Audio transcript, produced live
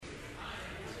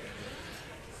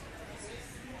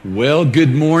Well,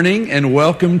 good morning and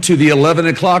welcome to the 11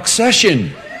 o'clock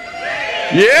session.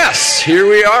 Yes, here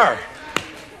we are.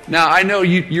 Now, I know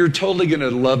you're totally going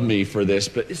to love me for this,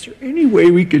 but is there any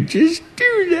way we could just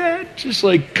do that? Just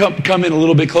like come in a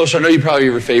little bit closer. I know you probably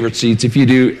have your favorite seats. If you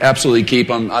do, absolutely keep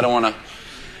them. I don't want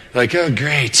to, like, oh,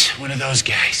 great, one of those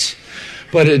guys.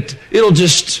 But it'll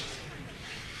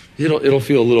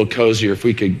feel a little cozier if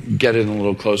we could get it a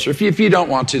little closer. If you don't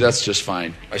want to, that's just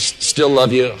fine. I still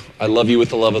love you. I love you with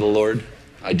the love of the Lord.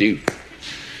 I do.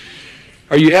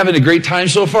 Are you having a great time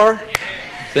so far?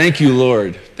 Thank you,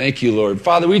 Lord. Thank you, Lord.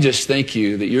 Father, we just thank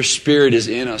you that your Spirit is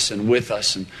in us and with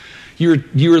us. And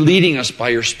you are leading us by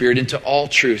your Spirit into all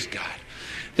truth, God.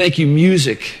 Thank you.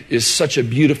 Music is such a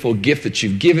beautiful gift that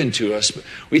you've given to us. But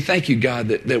we thank you, God,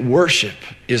 that worship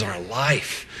is our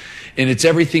life. And it's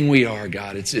everything we are,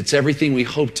 God. It's everything we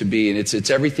hope to be. And it's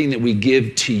everything that we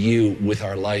give to you with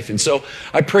our life. And so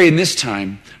I pray in this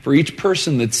time for each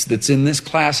person that's in this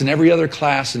class and every other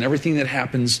class and everything that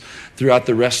happens throughout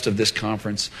the rest of this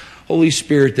conference, Holy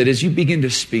Spirit, that as you begin to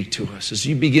speak to us, as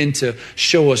you begin to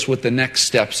show us what the next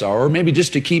steps are, or maybe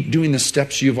just to keep doing the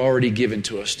steps you've already given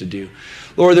to us to do,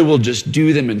 Lord, that we'll just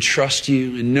do them and trust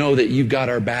you and know that you've got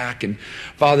our back. And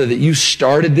Father, that you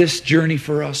started this journey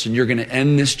for us and you're going to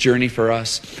end this journey for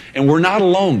us. And we're not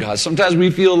alone, God. Sometimes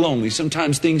we feel lonely.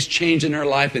 Sometimes things change in our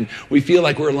life and we feel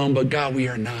like we're alone. But God, we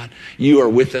are not. You are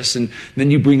with us. And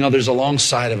then you bring others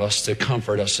alongside of us to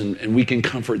comfort us and we can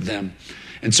comfort them.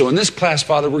 And so in this class,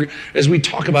 Father, as we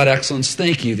talk about excellence,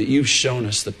 thank you that you've shown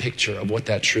us the picture of what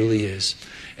that truly is.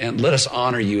 And let us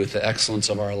honor you with the excellence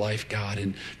of our life, God,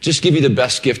 and just give you the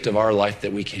best gift of our life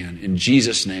that we can. In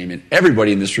Jesus' name. And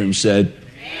everybody in this room said,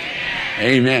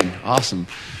 Amen. Amen. Awesome.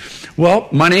 Well,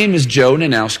 my name is Joe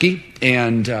Nanowski,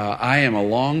 and I am a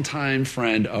longtime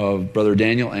friend of Brother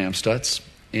Daniel Amstutz.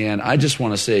 And I just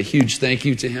want to say a huge thank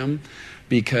you to him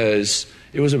because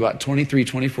it was about 23,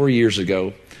 24 years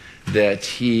ago that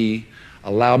he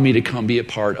allowed me to come be a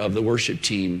part of the worship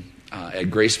team at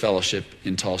Grace Fellowship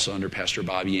in Tulsa under Pastor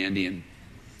Bobby Yandy. And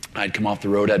I'd come off the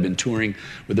road. I'd been touring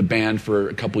with the band for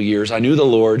a couple years. I knew the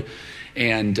Lord,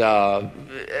 and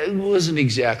it wasn't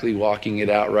exactly walking it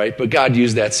out right, but God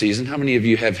used that season. How many of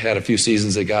you have had a few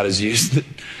seasons that God has used?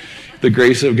 The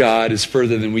grace of God is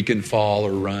further than we can fall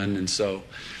or run. And so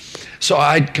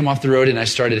I'd come off the road, and I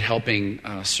started helping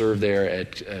serve there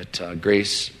at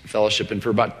Grace Fellowship. And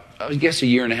for about, I guess, a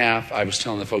year and a half, I was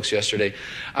telling the folks yesterday,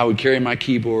 I would carry my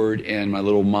keyboard and my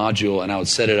little module, and I would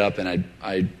set it up, and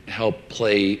I'd help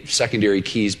play secondary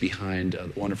keys behind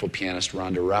the wonderful pianist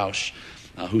Rhonda Roush,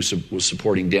 who was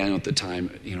supporting Daniel at the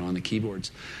time, on the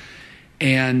keyboards.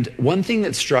 And one thing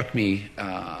that struck me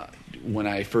when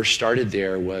I first started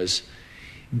there was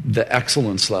the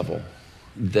excellence level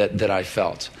that I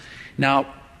felt.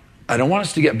 Now, I don't want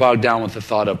us to get bogged down with the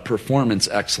thought of performance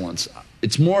excellence.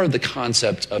 It's more of the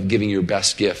concept of giving your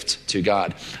best gift to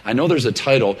God. I know there's a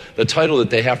title. The title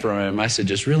that they have for my message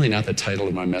is really not the title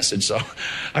of my message, so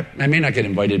I may not get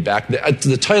invited back.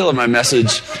 The title of my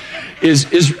message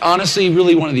is honestly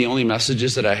really one of the only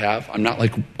messages that I have. I'm not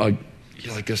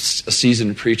like a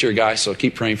seasoned preacher guy, so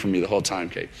keep praying for me the whole time,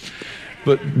 Kate.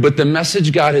 But the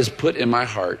message God has put in my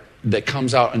heart that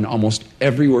comes out in almost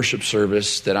every worship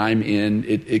service that I'm in,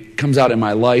 it comes out in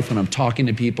my life when I'm talking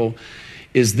to people,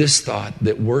 is this thought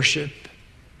that worship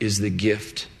is the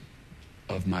gift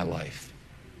of my life.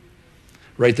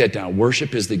 Write that down.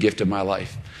 Worship is the gift of my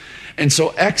life. And so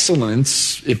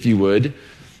excellence, if you would,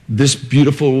 this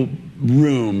beautiful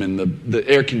room and the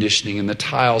air conditioning and the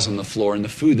tiles on the floor and the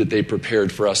food that they prepared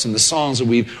for us and the songs that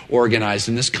we've organized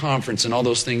in this conference and all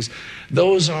those things,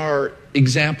 those are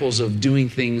examples of doing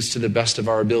things to the best of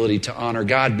our ability to honor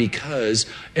God, because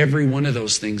every one of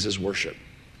those things is worship.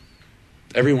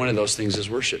 Every one of those things is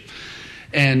worship.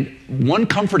 And one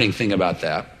comforting thing about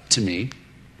that, to me,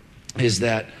 is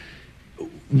that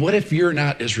what if you're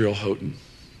not Israel Houghton?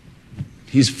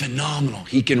 He's phenomenal.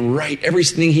 He can write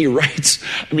everything he writes.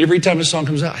 I mean, every time a song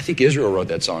comes out, I think Israel wrote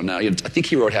that song now. I think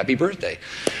he wrote Happy Birthday.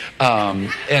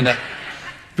 But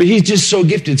he's just so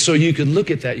gifted. So you could look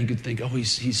at that, you could think, oh,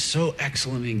 he's so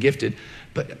excellent and gifted.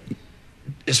 But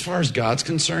as far as God's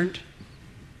concerned,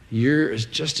 you're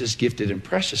just as gifted and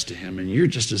precious to him, and you're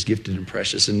just as gifted and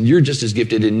precious, and you're just as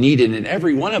gifted and needed, and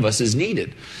every one of us is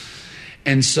needed.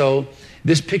 And so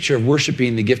this picture of worship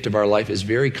being the gift of our life is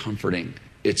very comforting.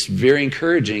 It's very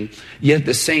encouraging, yet at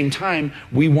the same time,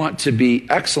 we want to be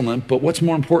excellent, but what's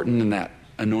more important than that?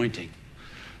 Anointing.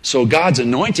 So God's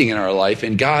anointing in our life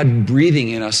and God breathing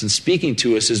in us and speaking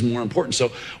to us is more important.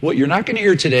 So what you're not going to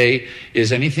hear today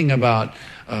is anything about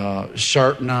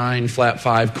sharp 9, flat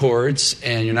 5 chords,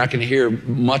 and you're not going to hear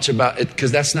much about it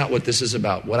because that's not what this is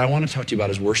about. What I want to talk to you about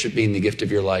is worship being the gift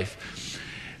of your life.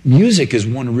 Music is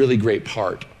one really great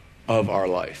part of our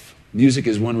life. Music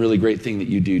is one really great thing that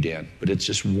you do, Dan, but it's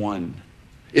just one.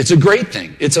 It's a great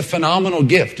thing. It's a phenomenal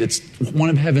gift. It's one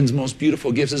of heaven's most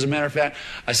beautiful gifts. As a matter of fact,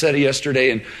 I said it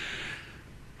yesterday, and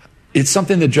it's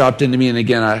something that dropped into me, and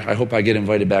again, I hope I get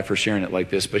invited back for sharing it like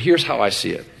this, but here's how I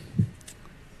see it.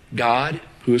 God,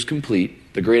 who is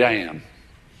complete, the great I am,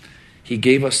 he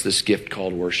gave us this gift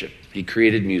called worship. He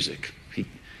created music,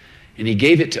 and he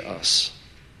gave it to us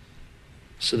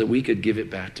so that we could give it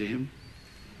back to him.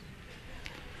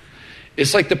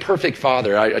 It's like the perfect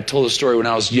father. I told a story when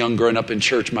I was young growing up in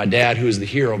church. My dad, who is the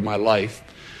hero of my life,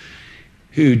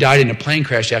 who died in a plane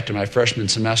crash after my freshman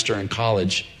semester in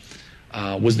college,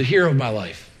 was the hero of my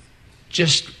life.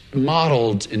 Just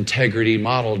modeled integrity,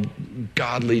 modeled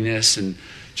godliness, and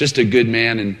just a good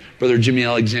man. And Brother Jimmy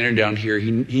Alexander down here,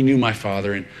 he knew my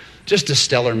father, and just a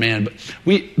stellar man. But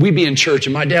we'd be in church,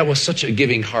 and my dad was such a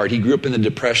giving heart. He grew up in the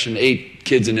Depression, 8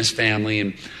 kids in his family,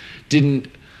 and didn't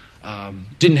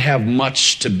have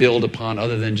much to build upon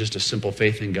other than just a simple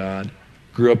faith in God.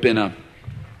 Grew up in a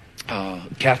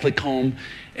Catholic home,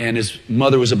 and his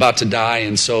mother was about to die,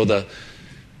 and so the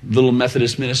little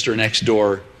Methodist minister next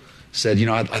door said,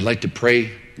 I'd like to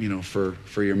pray,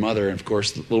 for your mother. And of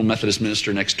course, the little Methodist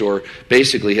minister next door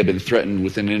basically had been threatened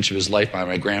within an inch of his life by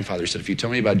my grandfather. He said, if you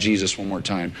tell me about Jesus one more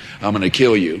time, I'm going to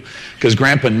kill you. Because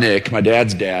Grandpa Nick, my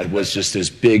dad's dad, was just this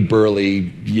big, burly,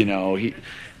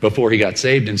 before he got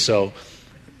saved. And so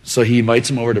he invites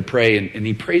him over to pray, and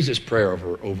he prays this prayer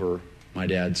over my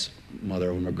dad's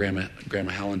mother, over my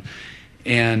Grandma Helen.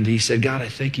 And he said, God, I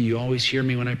thank you. You always hear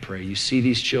me when I pray. You see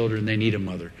these children, they need a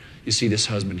mother. You see this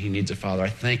husband, he needs a father. I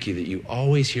thank you that you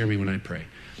always hear me when I pray.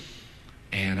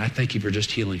 And I thank you for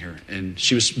just healing her. And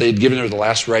they'd given her the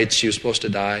last rites. She was supposed to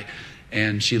die,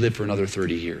 and she lived for another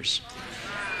 30 years.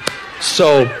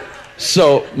 So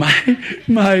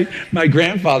my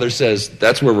grandfather says,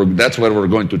 that's why we're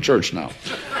going to church now.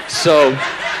 So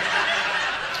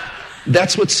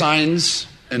that's what signs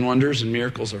and wonders and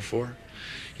miracles are for.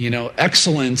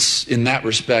 Excellence in that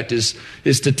respect is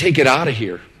to take it out of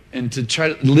here and to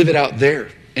try to live it out there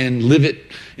and live it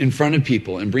in front of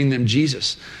people and bring them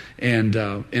Jesus. And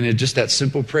it just that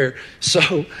simple prayer.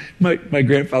 So my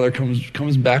grandfather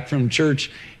comes back from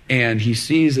church, and he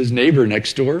sees his neighbor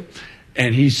next door,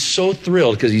 and he's so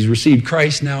thrilled because he's received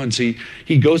Christ now. And so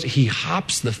he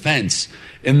hops the fence,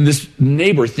 and this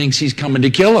neighbor thinks he's coming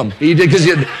to kill him. He did,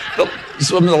 because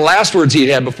some of the last words he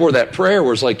had before that prayer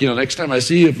was like, next time I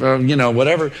see you,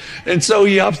 whatever. And so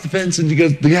he hops the fence, and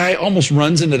the guy almost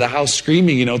runs into the house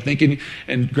screaming, thinking,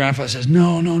 and Grandfather says,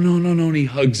 no. And he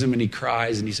hugs him and he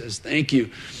cries and he says, thank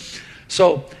you.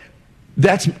 So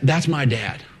that's my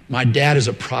dad. My dad is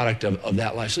a product of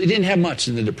that life. So he didn't have much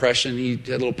in the Depression. He had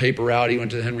a little paper route. He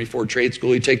went to the Henry Ford Trade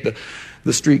School. He'd take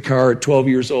the streetcar at 12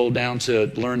 years old down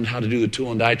to learn how to do the tool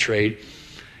and die trade.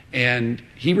 And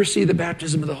he received the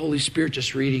baptism of the Holy Spirit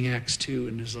just reading Acts 2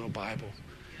 in his little Bible.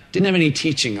 Didn't have any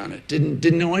teaching on it.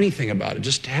 Didn't know anything about it.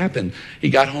 Just happened. He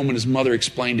got home and his mother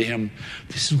explained to him,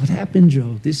 this is what happened,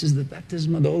 Joe. This is the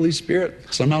baptism of the Holy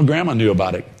Spirit. Somehow Grandma knew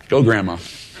about it. Go, Grandma.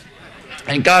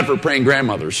 Thank God for praying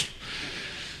grandmothers.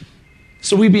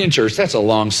 So we'd be in church. That's a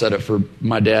long setup for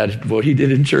my dad, what he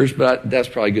did in church, but that's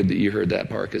probably good that you heard that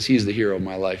part, because he's the hero of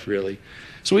my life, really.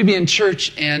 So we'd be in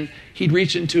church, and he'd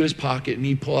reach into his pocket, and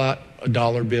he'd pull out a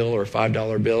 $1 bill or a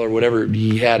 $5 bill or whatever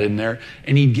he had in there,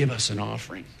 and he'd give us an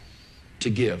offering to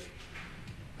give.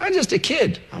 I'm just a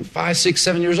kid. I'm 5, 6,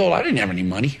 7 years old. I didn't have any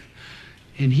money.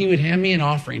 And he would hand me an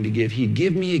offering to give. He'd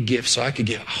give me a gift so I could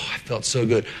give. Oh, I felt so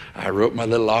good. I wrote my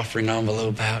little offering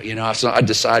envelope out, So I'd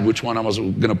decide which one I was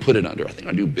going to put it under. I think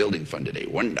I'll do building fund today,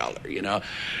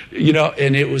 $1,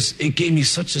 And it gave me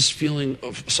such a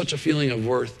feeling of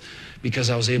worth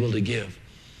because I was able to give.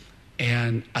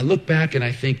 And I look back and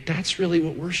I think that's really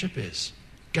what worship is.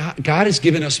 God has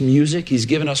given us music. He's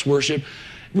given us worship.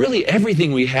 Really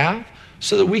everything we have,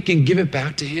 so that we can give it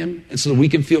back to him and so that we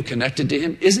can feel connected to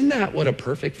him. Isn't that what a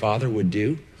perfect father would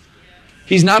do?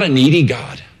 He's not a needy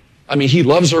God. I mean, he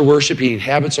loves our worship. He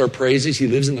inhabits our praises. He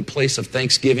lives in the place of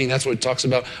thanksgiving. That's what it talks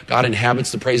about. God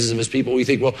inhabits the praises of his people. We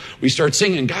think, well, we start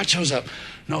singing and God shows up.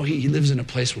 No, he lives in a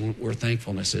place where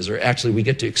thankfulness is. Or actually, we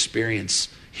get to experience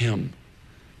him.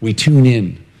 We tune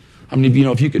in. I mean,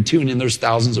 if you could tune in, there's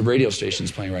thousands of radio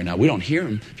stations playing right now. We don't hear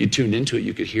them. If you tuned into it,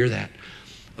 you could hear that.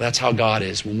 That's how God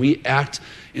is. When we act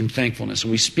in thankfulness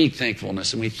and we speak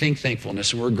thankfulness and we think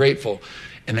thankfulness and we're grateful,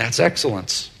 and that's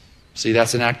excellence. See,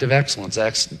 that's an act of excellence.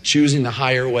 Choosing the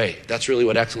higher way. That's really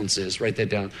what excellence is. Write that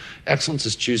down. Excellence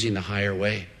is choosing the higher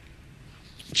way.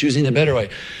 Choosing the better way.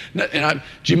 And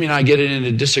Jimmy and I get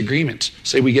into disagreement.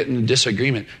 Say we get into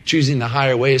disagreement. Choosing the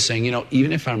higher way is saying,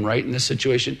 even if I'm right in this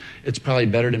situation, it's probably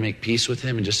better to make peace with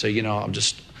him and just say, I'm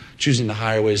just choosing the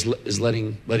higher way is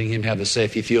letting him have the say.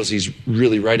 If he feels he's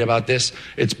really right about this,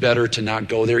 it's better to not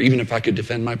go there. Even if I could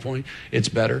defend my point, it's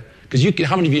better. Because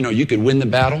how many of you know you could win the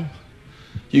battle?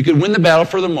 You could win the battle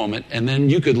for the moment, and then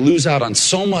you could lose out on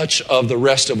so much of the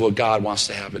rest of what God wants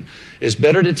to happen. It's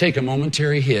better to take a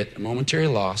momentary hit, a momentary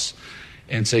loss,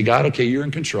 and say, God, okay, you're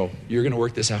in control. You're going to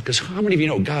work this out. Because how many of you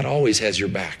know God always has your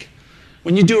back?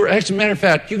 When you do it, as a matter of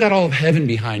fact, you got all of heaven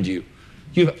behind you.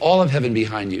 You have all of heaven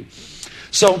behind you.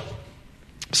 So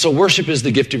worship is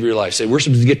the gift of your life. Say,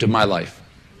 worship is the gift of my life.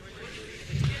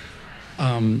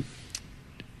 One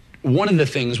of the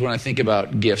things when I think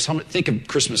about gifts, think of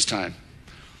Christmas time.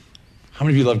 How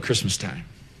many of you love Christmas time?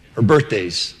 Or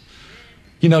birthdays?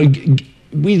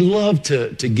 We love to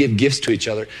give gifts to each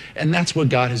other, and that's what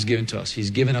God has given to us. He's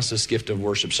given us this gift of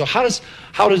worship. So how does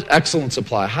excellence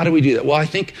apply? How do we do that? Well, I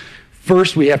think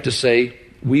first we have to say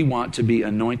we want to be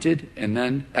anointed, and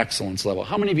then excellence level.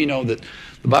 How many of you know that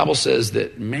the Bible says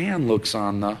that man looks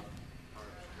on the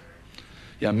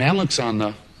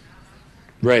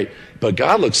right, but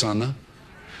God looks on the.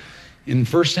 In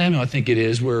 1 Samuel, I think it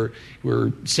is, where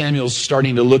Samuel's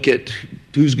starting to look at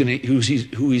who he's going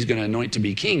to anoint to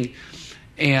be king.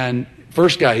 And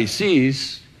first guy he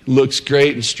sees looks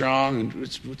great and strong. And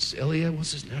what's Eliab?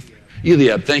 What's his nephew?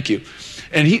 Eliab, thank you.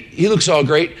 And he looks all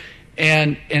great.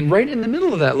 And right in the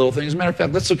middle of that little thing, as a matter of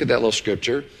fact, let's look at that little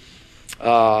scripture.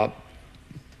 1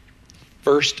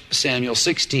 Samuel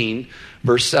 16,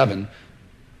 verse 7.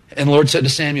 And the Lord said to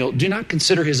Samuel, do not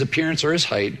consider his appearance or his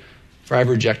height, for I've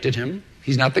rejected him.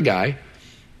 He's not the guy.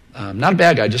 Not a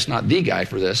bad guy, just not the guy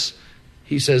for this.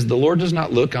 He says, the Lord does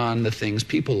not look on the things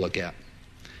people look at.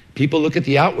 People look at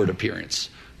the outward appearance,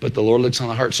 but the Lord looks on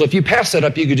the heart. So if you pass that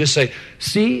up, you could just say,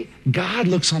 see, God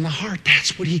looks on the heart.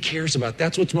 That's what he cares about.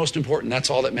 That's what's most important. That's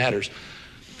all that matters.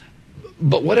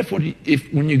 But what if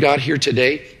when you got here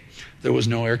today, there was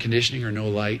no air conditioning or no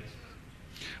light?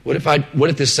 What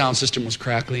if this sound system was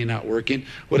crackly and not working?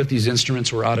 What if these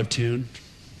instruments were out of tune?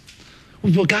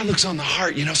 Well, God looks on the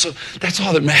heart, so that's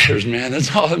all that matters, man.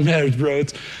 That's all that matters, bro.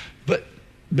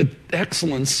 But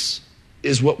excellence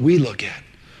is what we look at.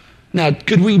 Now,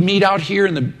 could we meet out here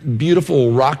in the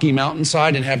beautiful Rocky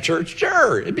Mountainside and have church?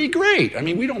 Sure, it'd be great. I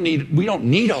mean, we don't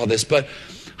need all this, but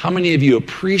how many of you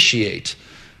appreciate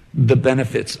the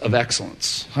benefits of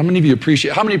excellence? How many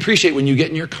appreciate when you get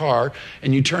in your car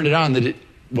and you turn it on that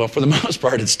for the most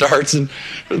part, it starts, and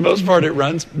for the most part, it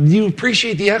runs. You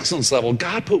appreciate the excellence level.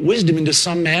 God put wisdom into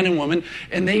some man and woman,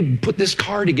 and they put this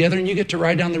car together, and you get to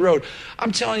ride down the road.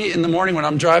 I'm telling you, in the morning when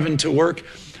I'm driving to work,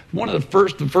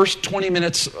 the first 20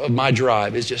 minutes of my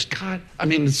drive is just, God,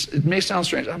 it may sound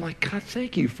strange. I'm like, God,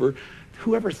 thank you for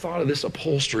whoever thought of this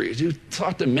upholstery, who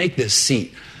thought to make this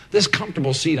seat. This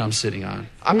comfortable seat I'm sitting on.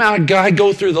 I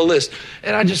go through the list,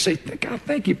 and I just say, God,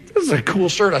 thank you. This is a cool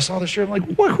shirt. I saw the shirt. I'm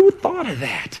like, who thought of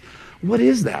that? What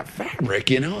is that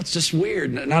fabric? It's just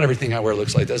weird. Not everything I wear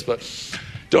looks like this, but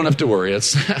don't have to worry.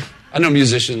 I know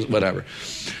musicians, whatever.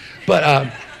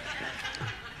 But,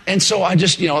 and so I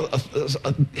just,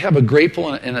 have a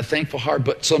grateful and a thankful heart.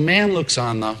 But so man looks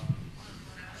on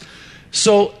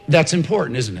so that's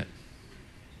important, isn't it?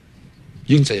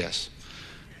 You can say yes.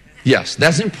 Yes,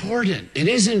 that's important. It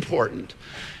is important.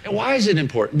 And why is it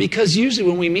important? Because usually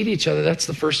when we meet each other, that's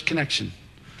the first connection.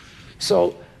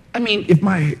 So, if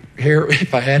I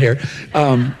had hair,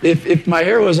 if my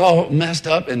hair was all messed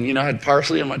up and, I had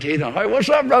parsley on my teeth, hey, what's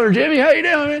up, Brother Jimmy? How you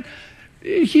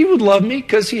doing? He would love me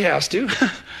because he has to,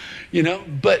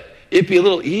 But it'd be a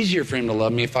little easier for him to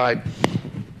love me if I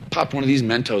popped one of these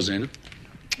Mentos in,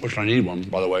 which I need one,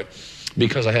 by the way,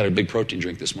 because I had a big protein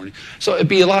drink this morning. So it'd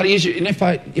be a lot easier. And if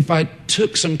I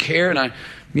took some care and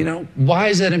why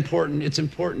is that important? It's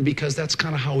important because that's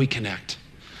kind of how we connect.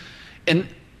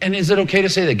 And is it okay to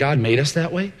say that God made us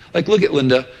that way? Like, look at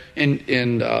Linda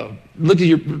and look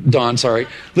at Dawn, sorry.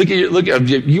 Look at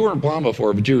you weren't blonde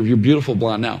before, but you're beautiful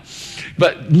blonde now.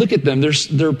 But look at them.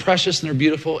 They're precious and they're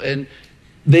beautiful, and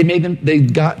they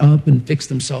got up and fixed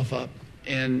themselves up.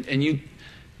 And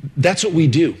that's what we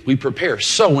do. We prepare.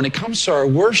 So when it comes to our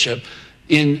worship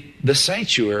in the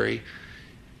sanctuary,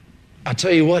 I'll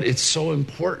tell you what, it's so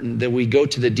important that we go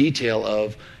to the detail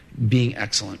of being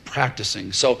excellent,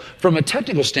 practicing. So from a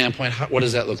technical standpoint, what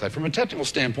does that look like? From a technical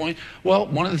standpoint, well,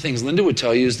 one of the things Linda would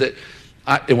tell you is that,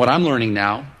 and what I'm learning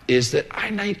now, is that I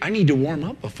need to warm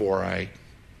up before I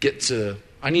get to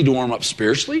I need to warm up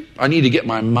spiritually. I need to get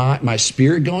my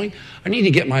spirit going. I need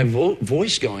to get my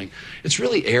voice going. It's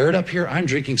really arid up here. I'm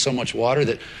drinking so much water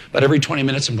that about every 20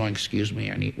 minutes I'm going, excuse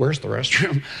me, where's the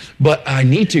restroom? But I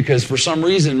need to, because for some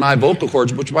reason my vocal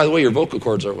cords, which by the way, your vocal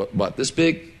cords are what, this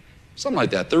big? Something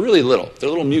like that. They're really little. They're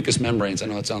little mucous membranes. I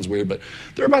know that sounds weird, but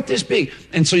they're about this big.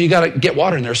 And so you got to get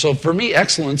water in there. So for me,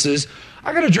 excellence is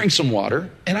I got to drink some water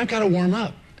and I've got to warm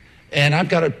up. And I've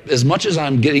got to, as much as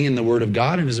I'm getting in the Word of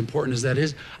God and as important as that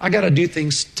is, I got to do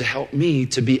things to help me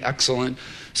to be excellent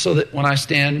so that when I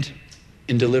stand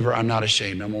and deliver, I'm not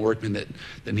ashamed. I'm a workman that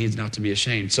needs not to be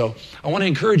ashamed. So I want to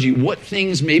encourage you, what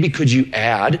things maybe could you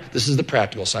add? This is the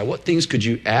practical side. What things could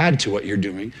you add to what you're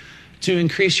doing to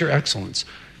increase your excellence?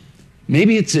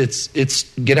 Maybe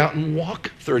it's get out and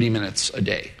walk 30 minutes a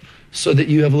day so that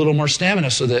you have a little more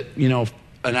stamina, so that,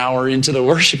 an hour into the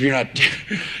worship, you're not,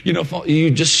 you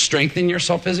just strengthen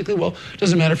yourself physically. Well, it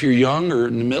doesn't matter if you're young or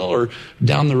in the middle or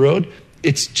down the road.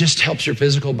 It just helps your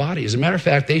physical body. As a matter of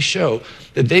fact, they show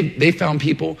that they found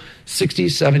people 60s,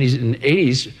 70s, and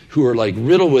 80s who are like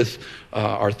riddled with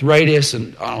arthritis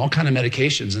and all kind of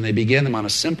medications, and they began them on a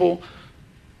simple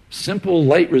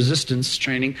light resistance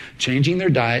training, changing their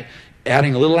diet,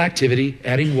 adding a little activity,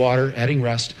 adding water, adding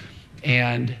rest,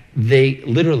 and they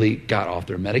literally got off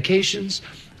their medications,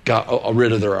 got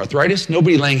rid of their arthritis.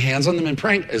 Nobody laying hands on them and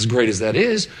praying, as great as that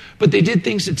is, but they did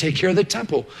things to take care of the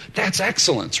temple. That's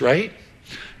excellence, right?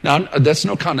 Now, that's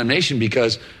no condemnation,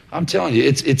 because I'm telling you,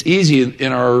 it's easy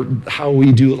in our how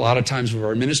we do a lot of times with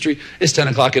our ministry. It's 10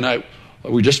 o'clock at night.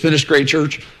 We just finished great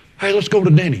church. Hey, let's go to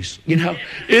Denny's.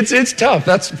 It's tough.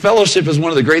 Fellowship is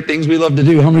one of the great things we love to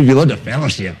do. How many of you love to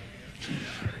fellowship?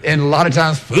 And a lot of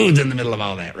times food's in the middle of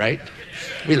all that, right?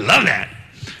 We love that.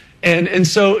 And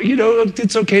so,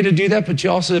 it's okay to do that, but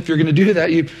you also, if you're going to do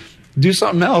that, you do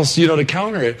something else, to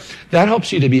counter it. That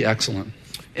helps you to be excellent.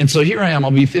 And so here I am,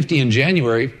 I'll be 50 in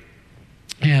January.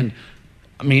 And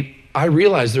I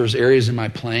realize there's areas in my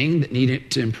playing that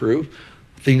need to improve,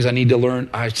 things I need to learn.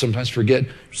 I sometimes forget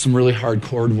some really hard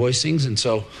chord voicings. And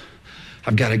so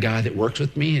I've got a guy that works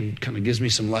with me and kind of gives me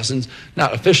some lessons,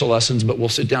 not official lessons, but we'll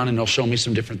sit down and he'll show me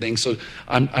some different things. So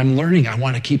I'm learning. I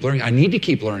want to keep learning. I need to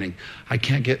keep learning. I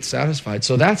can't get satisfied.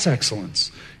 So that's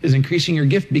excellence, is increasing your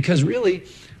gift, because really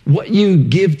what you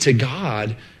give to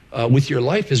God with your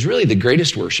life is really the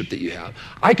greatest worship that you have.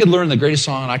 I could learn the greatest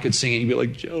song and I could sing it and you'd be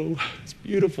like, Joe, it's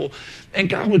beautiful. And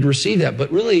God would receive that.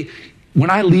 But really, when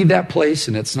I leave that place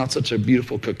and it's not such a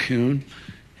beautiful cocoon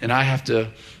and I have to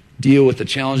deal with the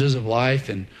challenges of life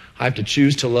and I have to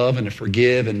choose to love and to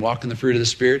forgive and walk in the fruit of the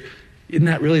Spirit, isn't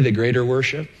that really the greater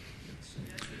worship?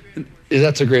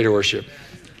 That's a greater worship.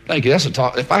 Thank you. That's a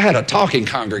talk. If I had a talking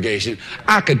congregation,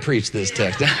 I could preach this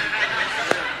text.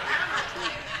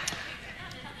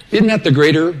 Isn't that the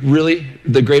greater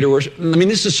worship?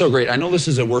 This is so great. I know this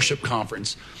is a worship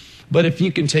conference, but if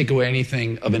you can take away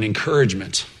anything of an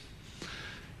encouragement,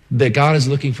 that God is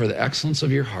looking for the excellence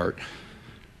of your heart.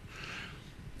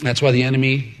 That's why the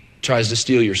enemy tries to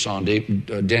steal your song.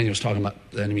 Daniel's talking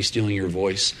about the enemy stealing your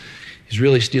voice. He's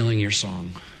really stealing your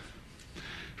song.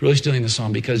 He's really stealing the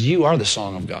song, because you are the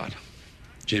song of God,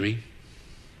 Jimmy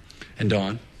and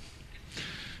Dawn.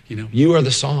 You are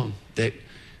the song that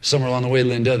somewhere along the way,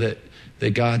 Linda,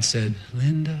 that God said,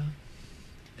 Linda,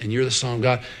 and you're the song of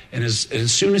God. And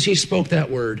as soon as he spoke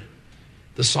that word,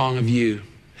 the song of you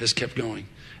has kept going.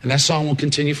 And that song will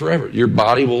continue forever. Your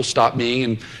body will stop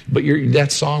being, but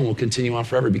that song will continue on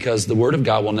forever, because the word of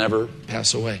God will never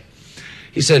pass away.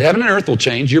 He said, heaven and earth will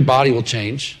change. Your body will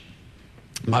change.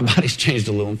 My body's changed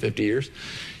a little in 50 years.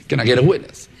 Can I get a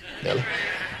witness?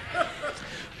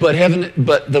 But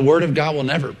the word of God will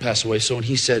never pass away. So when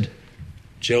he said,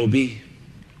 Joe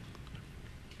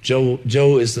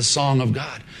is the song of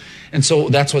God. And so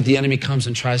that's what the enemy comes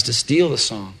and tries to steal the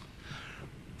song.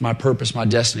 My purpose, my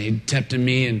destiny, tempting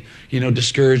me, and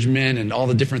discouragement and all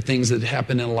the different things that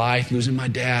happen in life, losing my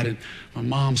dad, and my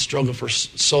mom struggled for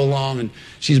so long, and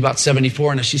she's about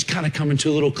 74, and she's kind of coming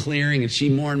to a little clearing, and she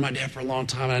mourned my dad for a long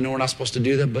time, and I know we're not supposed to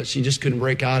do that, but she just couldn't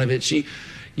break out of it. She,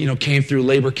 came through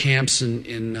labor camps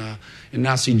in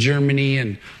Nazi Germany,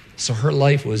 and so her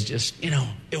life was just,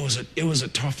 it was a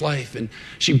tough life, and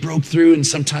she broke through, and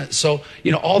sometimes, so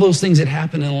all those things that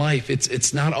happen in life,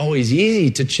 it's not always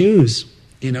easy to choose.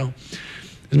 As a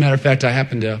matter of fact, I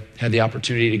happened to have the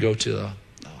opportunity to go to the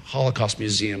Holocaust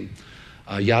Museum,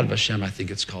 Yad Vashem, I think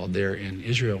it's called, there in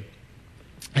Israel.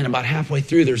 And about halfway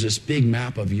through, there's this big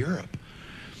map of Europe.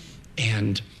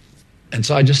 And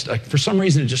so I just, for some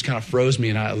reason, it just kind of froze me.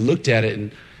 And I looked at it,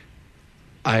 and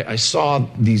I saw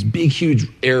these big, huge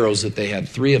arrows that they had,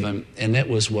 3 of them, and that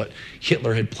was what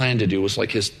Hitler had planned to do. It was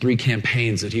like his 3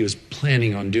 campaigns that he was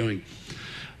planning on doing,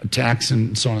 attacks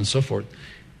and so on and so forth.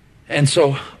 And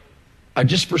so I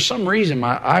just, for some reason,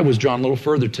 my eye was drawn a little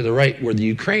further to the right where the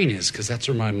Ukraine is, because that's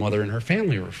where my mother and her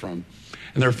family were from.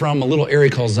 And they're from a little area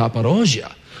called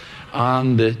Zaporozhye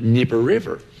on the Dnieper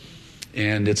River.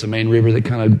 And it's a main river that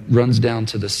kind of runs down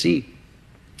to the sea.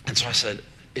 And so I said,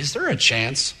 is there a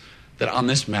chance that on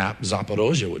this map,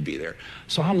 Zaporozhye would be there?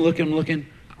 So I'm looking.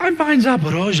 I find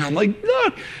Zaporozhye. I'm like,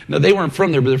 look. No, they weren't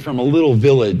from there, but they're from a little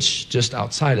village just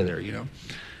outside of there,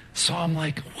 So I'm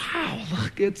like, wow,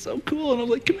 look, it's so cool. And I'm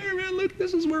like, come here, man, look,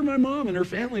 this is where my mom and her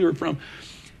family were from.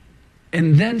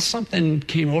 And then something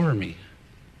came over me.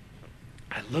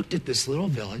 I looked at this little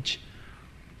village,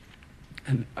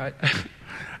 and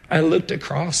I looked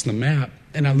across the map,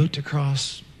 and I looked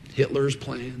across Hitler's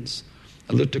plans.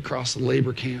 I looked across the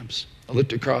labor camps. I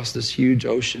looked across this huge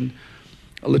ocean.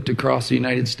 I looked across the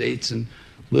United States and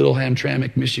Little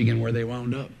Hamtramck, Michigan, where they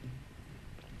wound up.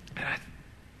 And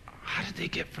how did they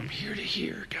get from here to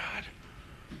here, God?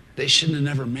 They shouldn't have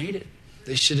never made it.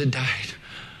 They should have died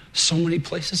so many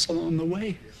places along the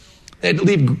way. They had to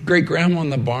leave great-grandma in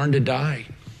the barn to die.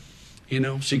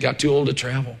 She got too old to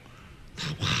travel.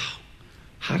 Wow,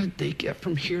 how did they get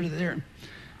from here to there?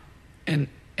 And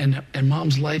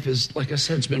Mom's life is, like I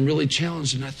said, it's been really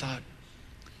challenged. And I thought,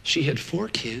 she had 4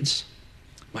 kids.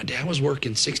 My dad was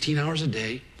working 16 hours a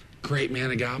day. Great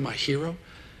man of God, my hero.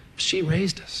 She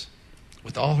raised us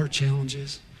with all her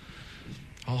challenges,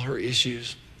 all her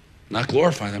issues. Not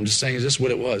glorifying them, I'm just saying, is this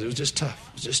what it was? It was just tough.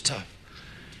 It was just tough.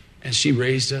 And she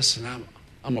raised us, and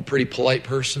I'm a pretty polite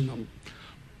person. I'm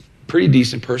a pretty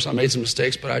decent person. I made some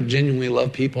mistakes, but I genuinely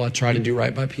love people. I try to do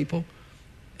right by people.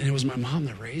 And it was my mom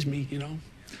that raised me,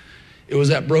 It was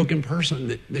that broken person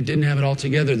that didn't have it all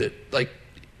together, that, like,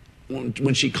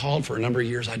 when she called for a number of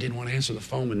years, I didn't want to answer the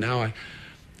phone, but now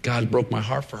God broke my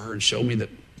heart for her and showed me that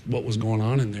what was going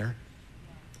on in there.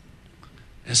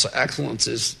 And so excellence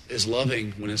is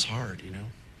loving when it's hard,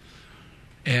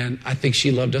 And I think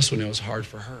she loved us when it was hard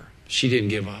for her. She didn't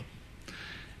give up.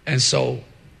 And so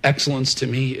excellence to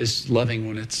me is loving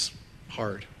when it's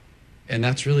hard. And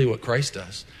that's really what Christ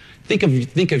does. Think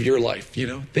of your life,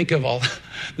 Think of all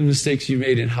the mistakes you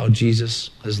made and how Jesus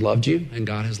has loved you and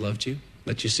God has loved you.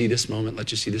 Let you see this moment,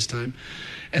 let you see this time.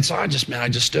 And so I just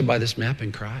stood by this map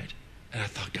and cried. And I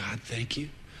thought, God, thank you.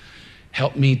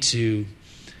 Help me to...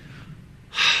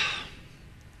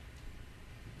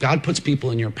 God puts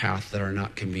people in your path that are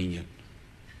not convenient.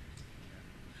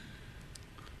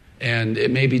 And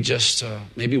it may be just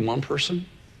maybe one person.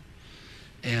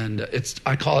 And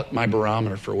I call it my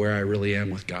barometer for where I really am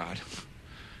with God.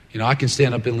 I can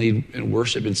stand up and lead in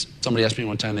worship. And somebody asked me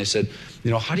one time, they said,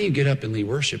 how do you get up and lead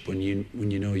worship when you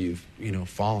know you've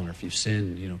fallen or if you've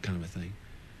sinned, kind of a thing.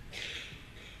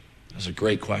 That was a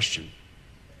great question.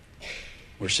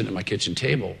 We're sitting at my kitchen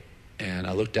table, and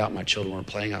I looked out. My children were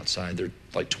playing outside. They're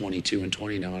like 22 and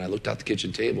 20 now. And I looked out the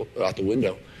kitchen table, out the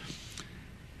window,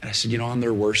 and I said, on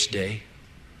their worst day,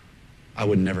 I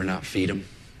would never not feed them.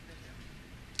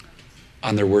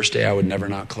 On their worst day, I would never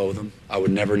not clothe them. I would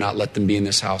never not let them be in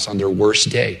this house on their worst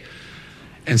day.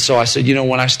 And so I said,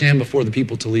 when I stand before the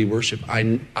people to lead worship,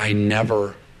 I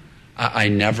never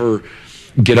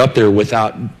get up there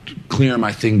without clearing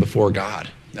my thing before God.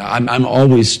 I'm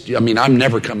always, I'm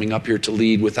never coming up here to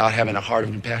lead without having a heart of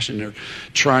compassion or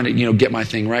trying to, get my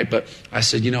thing right. But I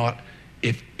said, what?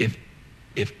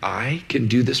 If I can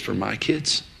do this for my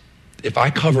kids, if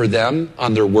I cover them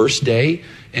on their worst day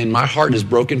and my heart is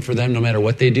broken for them no matter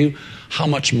what they do, how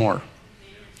much more?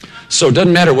 So it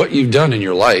doesn't matter what you've done in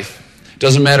your life. It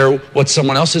doesn't matter what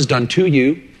someone else has done to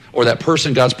you or that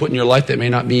person God's put in your life that may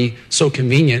not be so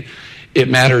convenient. It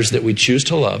matters that we choose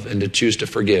to love and to choose to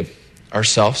forgive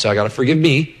ourselves. So I got to forgive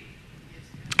me.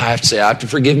 I have to say, I have to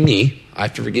forgive me. I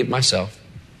have to forgive myself.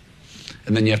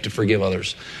 And then you have to forgive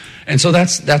others. And so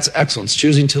that's excellence,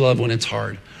 choosing to love when it's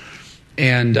hard.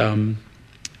 And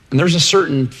there's a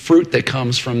certain fruit that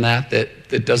comes from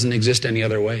that doesn't exist any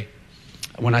other way.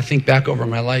 When I think back over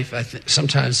my life,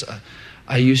 sometimes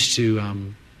I used to,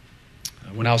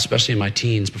 when I was especially in my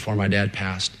teens before my dad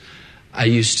passed, I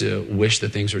used to wish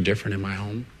that things were different in my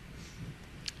home.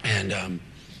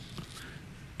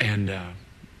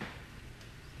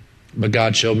 But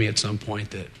God showed me at some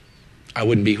point that I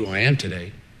wouldn't be who I am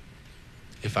today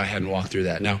if I hadn't walked through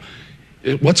that. Now,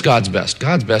 what's God's best?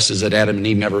 God's best is that Adam and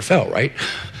Eve never fell, right?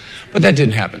 But that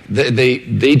didn't happen. They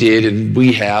did, and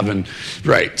we have, and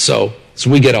right. So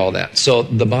we get all that. So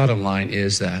the bottom line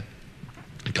is that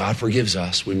God forgives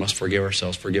us. We must forgive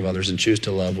ourselves, forgive others, and choose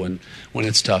to love when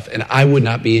it's tough. And I would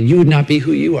not be, and you would not be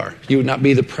who you are. You would not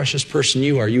be the precious person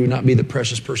you are. You would not be the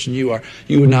precious person you are.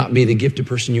 You would not be the gifted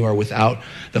person you are without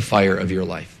the fire of your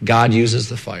life. God uses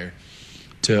the fire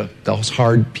to those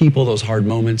hard people, those hard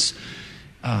moments,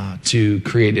 to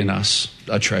create in us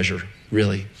a treasure,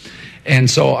 really. And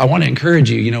so I want to encourage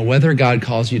you, whether God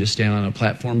calls you to stand on a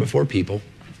platform before people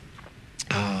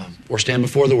or stand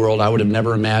before the world. I would have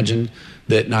never imagined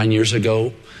that 9 years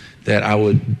ago that I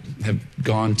would have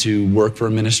gone to work for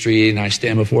a ministry and I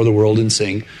stand before the world and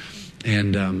sing.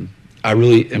 And I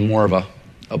really am more of a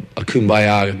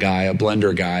kumbaya guy, a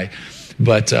blender guy.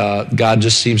 But God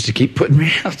just seems to keep putting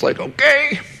me. I was like,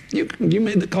 okay, you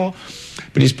made the call.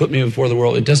 But he's put me before the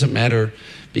world. It doesn't matter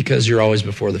because you're always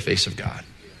before the face of God.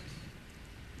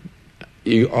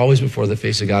 You're always before the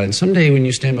face of God. And someday when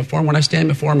you stand before him, when I stand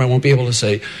before him, I won't be able to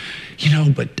say,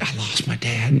 but I lost my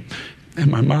dad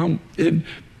and my mom.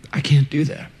 I can't do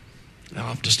that. I'll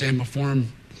have to stand before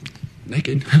him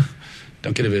naked.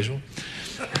 Don't get a visual.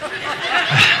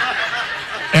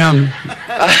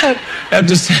 I have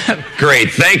to stand.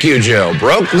 Great. Thank you, Joe.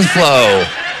 Broke the flow.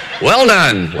 Well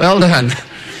done. Well done.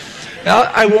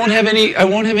 I won't have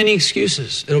any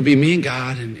excuses. It'll be me and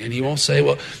God, and he won't say,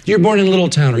 well, you're born in a little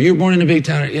town, or you're born in a big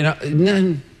town,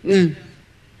 none.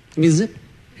 Zip,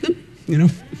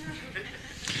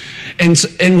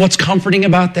 And what's comforting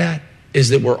about that is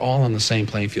that we're all on the same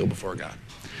playing field before God.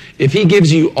 If he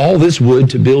gives you all this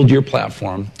wood to build your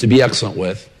platform, to be excellent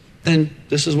with, then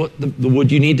this is what the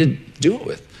wood you need to do it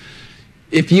with.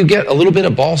 If you get a little bit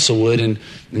of balsa wood and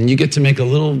you get to make a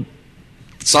little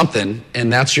something,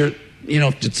 and that's your,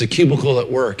 it's a cubicle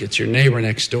at work, it's your neighbor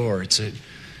next door, it's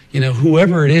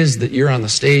whoever it is that you're on the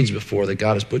stage before, that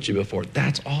God has put you before,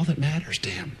 that's all that matters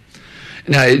to him.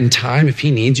 Now, in time, if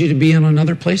he needs you to be in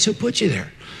another place, he'll put you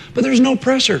there. But there's no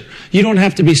pressure. You don't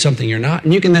have to be something you're not.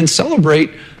 And you can then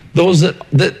celebrate those that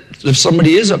if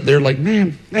somebody is up there, like,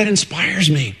 man, that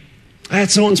inspires me. That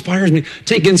so inspires me.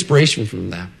 Take inspiration from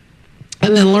that.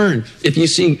 And then learn. If you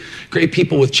see great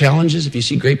people with challenges, if you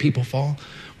see great people fall,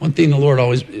 one thing the Lord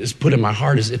always has put in my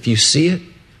heart is if you see it,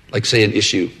 like say an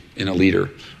issue in a leader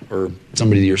or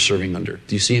somebody that you're serving under.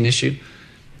 Do you see an issue?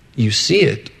 You see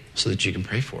it so that you can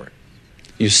pray for it.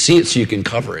 You see it so you can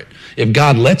cover it. If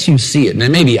God lets you see it, and it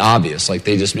may be obvious, like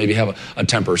they just maybe have a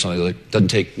temper or something, like doesn't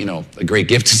take, a great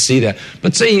gift to see that.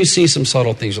 But say you see some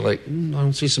subtle things, you're like, I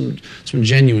don't see some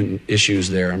genuine issues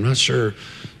there. I'm not sure,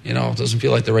 it doesn't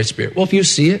feel like the right spirit. Well, if you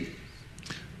see it,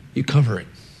 you cover it.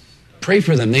 Pray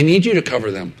for them. They need you to cover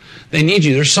them. They need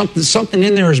you. There's something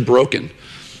in there is broken.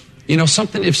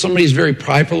 Something, if somebody's very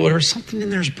prideful or whatever, something in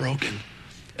there is broken.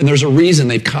 And there's a reason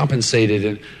they've compensated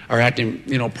and are acting,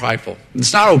 prideful.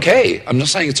 It's not okay. I'm not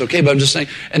saying it's okay, but I'm just saying,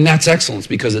 and that's excellence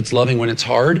because it's loving when it's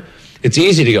hard. It's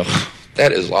easy to go,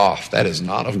 that is off. That is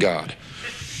not of God.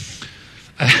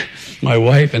 My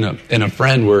wife and a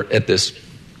friend were at this,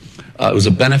 it was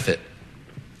a benefit.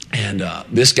 And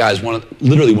this guy's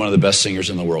literally one of the best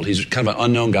singers in the world. He's kind of an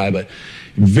unknown guy, but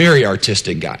very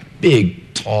artistic guy.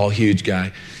 Big, tall, huge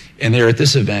guy. And they were at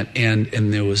this event, and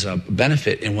there was a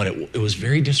benefit, and it was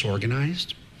very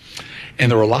disorganized.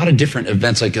 And there were a lot of different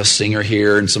events, like a singer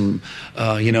here and some,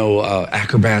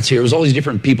 acrobats here. It was all these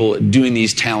different people doing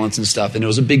these talents and stuff, and it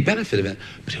was a big benefit event,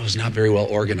 but it was not very well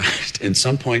organized. At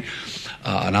some point,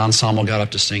 an ensemble got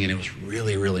up to sing, and it was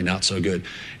really, really not so good.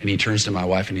 And he turns to my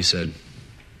wife, and he said,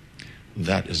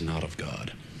 "That is not of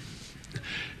God."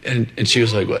 And she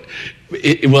was like, "What?"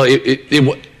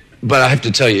 But I have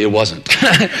to tell you, it wasn't.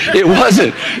 It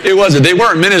wasn't. They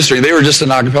weren't ministering. They were just an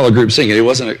a cappella group singing. It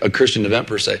wasn't a Christian event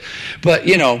per se. But,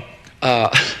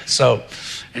 so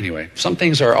anyway, some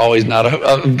things are always not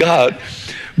of God.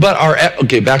 But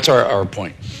back to our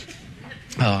point.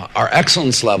 Our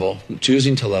excellence level,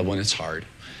 choosing to love when it's hard,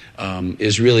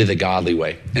 is really the godly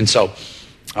way. And so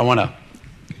I want to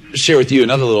share with you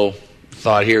another little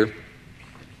thought here.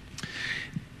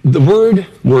 The word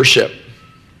worship,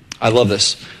 I love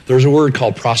this. There's a word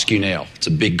called proskuneo. It's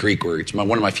a big Greek word. It's one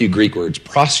of my few Greek words.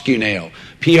 Proskuneo.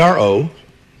 Proskuneo.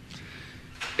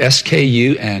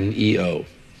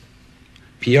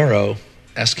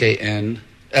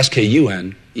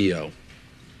 Proskuneo.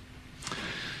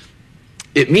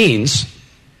 It means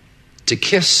to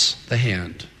kiss the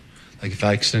hand. Like if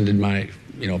I extended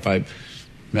if I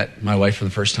met my wife for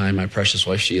the first time, my precious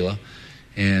wife Sheila,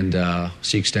 and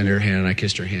she extended her hand and I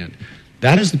kissed her hand.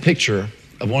 That is the picture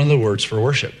of one of the words for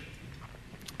worship.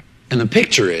 And the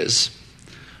picture is,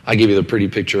 I give you the pretty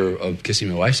picture of kissing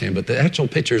my wife's hand, but the actual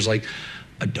picture is like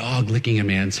a dog licking a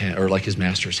man's hand, or like his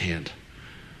master's hand.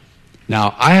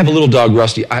 Now, I have a little dog,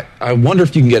 Rusty. I wonder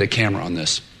if you can get a camera on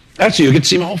this. Actually, you'll get to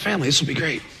see my whole family. This will be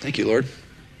great. Thank you, Lord.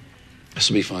 This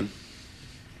will be fun.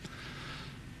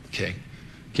 Okay.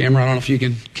 Camera, I don't know if you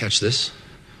can catch this.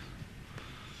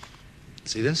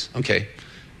 See this? Okay.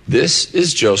 This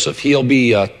is Joseph. He'll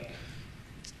be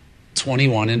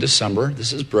 21 in December.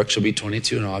 This is Brooke. She'll be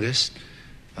 22 in August.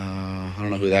 I don't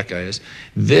know who that guy is.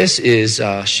 This is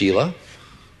Sheila,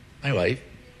 my wife.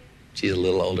 She's a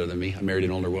little older than me. I married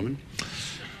an older woman.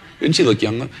 Didn't she look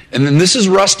young, though? And then this is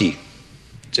Rusty.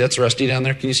 See, that's Rusty down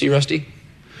there. Can you see Rusty?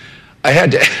 I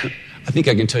had to, I think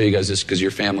I can tell you guys this because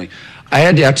you're family. I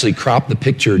had to actually crop the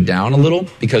picture down a little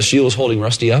because Sheila was holding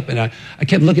Rusty up. And I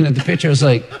kept looking at the picture. I was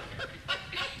like,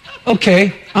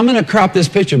 okay, I'm going to crop this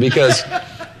picture because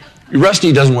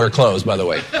Rusty doesn't wear clothes, by the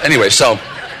way. Anyway,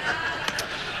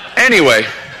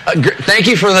 thank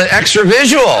you for the extra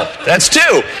visual. That's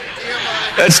two.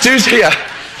 That's two, yeah.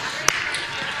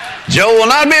 Joe will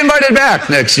not be invited back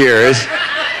next year.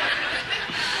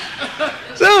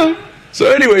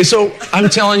 So anyway, I'm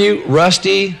telling you,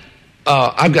 Rusty,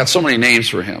 I've got so many names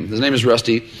for him. His name is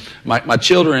Rusty. My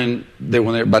children, when they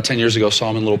were about 10 years ago, saw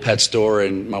him in a little pet store,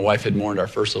 and my wife had mourned our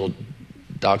first little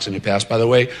dachshund who passed. By the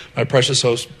way, my precious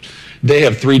host, they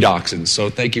have 3 dachshunds, so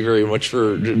thank you very much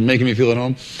for making me feel at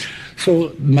home.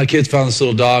 So my kids found this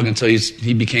little dog until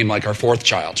he became like our 4th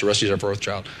child. So Rusty's our 4th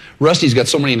child. Rusty's got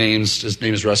so many names. His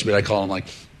name is Rusty, but I call him like,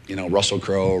 Russell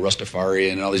Crowe,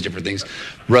 Rustafari, and all these different things.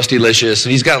 Rustylicious.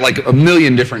 And he's got like a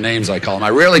million different names I call him. I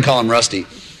rarely call him Rusty.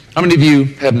 How many of you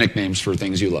have nicknames for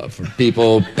things you love? For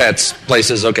people, pets,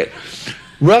 places? Okay.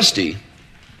 Rusty,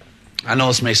 I know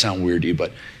this may sound weird to you,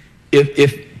 but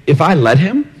if I let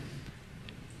him,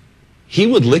 he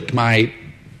would lick my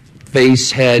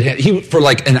face, head,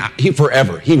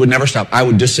 forever. He would never stop. I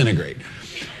would disintegrate.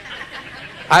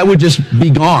 I would just be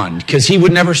gone because he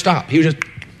would never stop.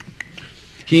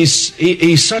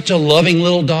 He's such a loving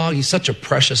little dog. He's such a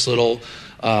precious little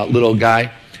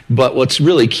guy. But what's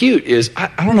really cute is,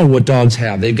 I don't know what dogs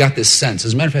have. They've got this sense.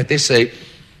 As a matter of fact, they say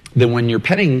that when you're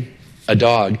petting a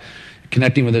dog,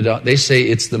 connecting with a dog, they say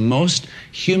it's the most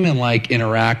human-like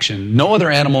interaction. No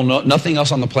other animal, nothing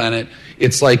else on the planet.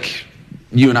 It's like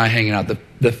you and I hanging out,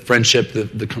 the friendship,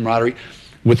 the camaraderie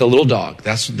with a little dog.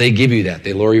 They give you that.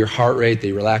 They lower your heart rate.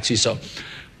 They relax you.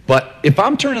 But if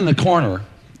I'm turning the corner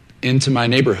into my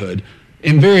neighborhood,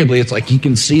 invariably it's like he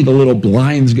can see the little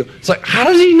blinds go. It's like, how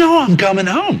does he know I'm coming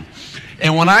home?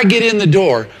 And when I get in the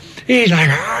door, he's like,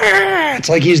 Argh! It's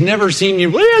like he's never seen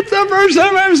you. It's the first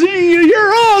time I've seen you.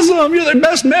 You're awesome. You're the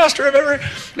best master I've ever.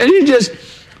 And he just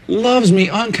loves me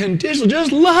unconditionally.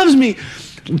 Just loves me.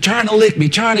 Trying to lick me,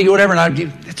 trying to do whatever. And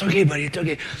it's okay, buddy, it's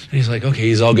okay. And he's like, okay,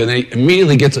 he's all good. And he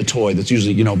immediately gets a toy that's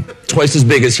usually, twice as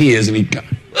big as he is. And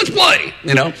let's play,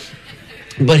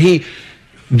 But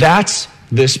that's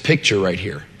this picture right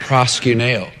here.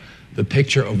 Proskuneo, the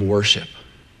picture of worship.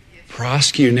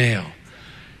 Proskuneo.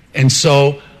 And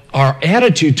so our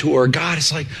attitude toward God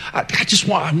is like,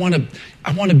 I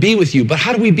want to be with you. But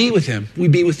how do we be with him? We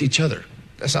be with each other.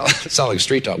 That's not like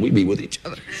street talk. We be with each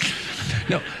other.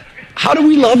 No. How do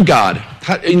we love God?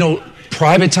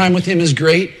 Private time with him is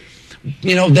great.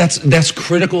 That's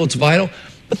critical. It's vital.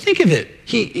 But think of it.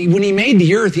 When he made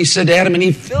the earth, he said to Adam and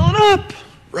Eve, fill it up,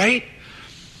 right?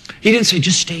 He didn't say,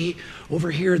 just stay over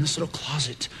here in this little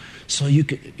closet so you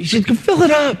could. He said, go fill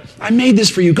it up. I made this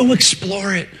for you. Go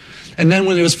explore it. And then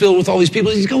when it was filled with all these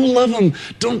people, he said, go love them.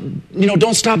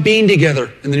 Don't stop being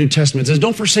together. In the New Testament, it says,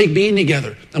 don't forsake being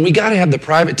together. And we got to have the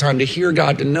private time to hear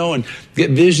God, to know and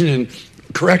get vision and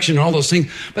correction and all those things.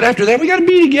 But after that, we got to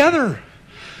be together.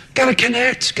 Got to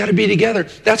connect. Got to be together.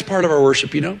 That's part of our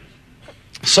worship,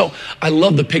 So I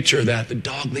love the picture of that. The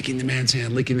dog licking the man's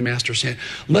hand, licking the master's hand.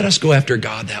 Let us go after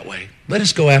God that way. Let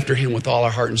us go after him with all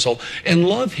our heart and soul. And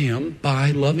love him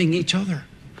by loving each other.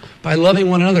 By loving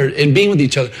one another and being with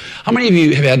each other. How many of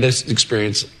you have had this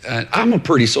experience? I'm a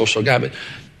pretty social guy, but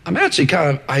I'm actually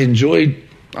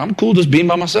I'm cool just being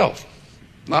by myself.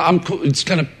 I'm cool. It's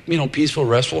kind of, peaceful,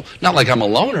 restful. Not like I'm a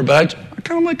loner, but I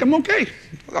kind of like I'm okay.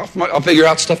 I'll figure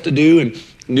out stuff to do and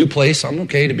new place. I'm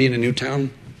okay to be in a new town.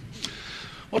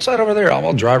 What's that over there?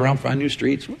 I'll drive around, find new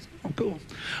streets. Oh, cool.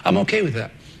 I'm okay with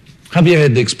that. Have you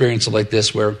had the experience like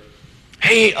this where,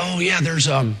 hey,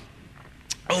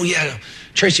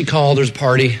 Tracy called, there's a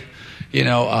party,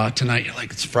 tonight. You're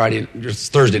like, it's Friday, it's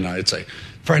Thursday night, I'd say.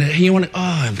 Friday, hey, you want to,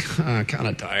 I'm kind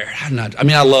of tired.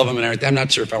 I love them and everything. I'm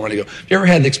not sure if I want to go. Have you ever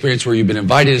had the experience where you've been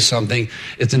invited to something,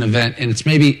 it's an event, and it's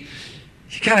maybe,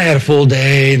 you kind of had a full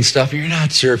day and stuff, and you're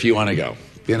not sure if you want to go.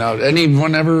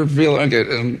 Anyone ever feel,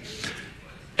 okay.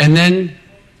 And then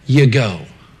you go,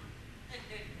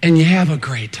 and you have a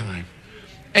great time.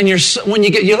 And when you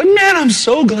get, you're like, man, I'm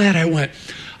so glad I went.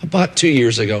 About 2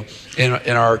 years ago, in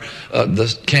our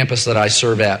the campus that I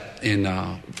serve at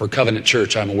for Covenant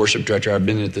Church, I'm a worship director. I've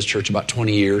been at this church about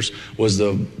 20 years. Was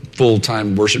the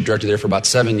full-time worship director there for about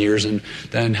 7 years, and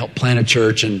then helped plant a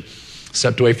church and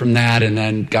stepped away from that. And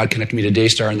then God connected me to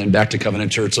Daystar, and then back to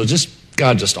Covenant Church. So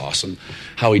God just awesome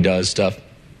how He does stuff.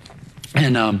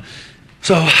 And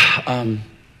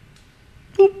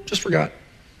just forgot.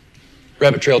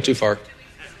 Rabbit trail too far.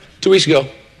 2 weeks ago.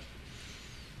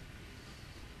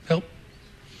 Help.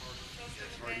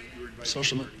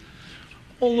 Social.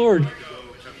 Oh, Lord.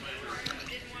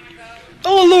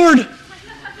 Oh, Lord.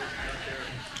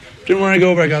 Didn't want to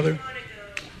go, but I got there.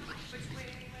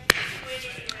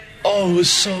 Oh, it was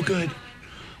so good.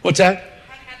 What's that?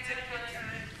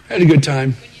 I had a good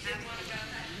time.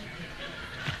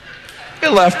 It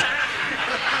left.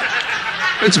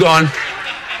 It's gone.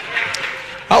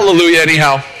 Hallelujah,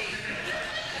 anyhow.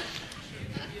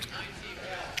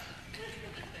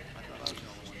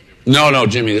 No,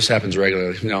 Jimmy, this happens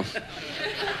regularly.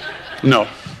 No.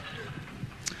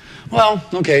 Well,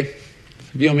 okay.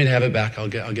 If you want me to have it back, I'll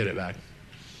get it back.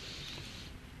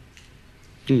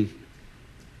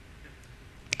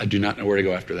 I do not know where to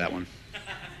go after that one.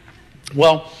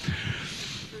 Well,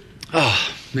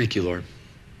 thank you, Lord.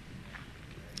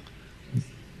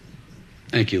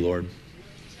 Thank you, Lord.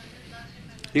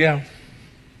 Yeah.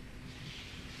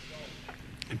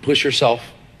 And push yourself,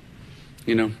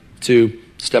 to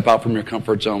step out from your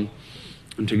comfort zone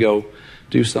and to go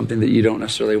do something that you don't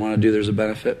necessarily want to do. There's a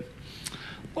benefit.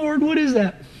 Lord, what is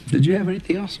that? Did you have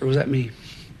anything else, or was that me?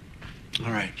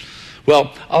 All right.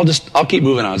 Well, I'll keep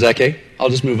moving on. Is that okay? I'll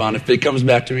just move on. If it comes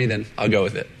back to me, then I'll go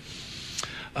with it.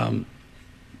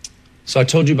 So I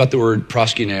told you about the word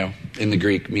proskuneo in the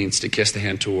Greek, means to kiss the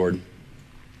hand toward.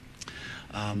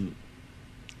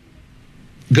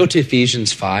 Go to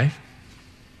Ephesians 5.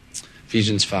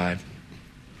 Ephesians 5.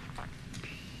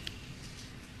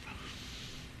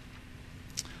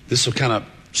 This will kind of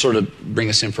sort of bring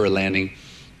us in for a landing.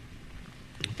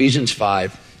 Ephesians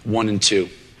 5, 1 and 2.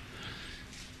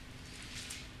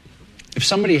 If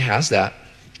somebody has that,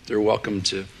 they're welcome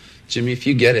to. Jimmy, if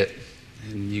you get it,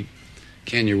 and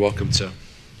you're welcome to.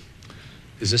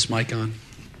 Is this mic on?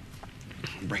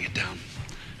 Bring it down.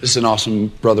 This is an awesome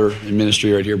brother in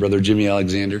ministry right here, Brother Jimmy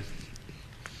Alexander.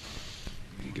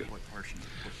 What portion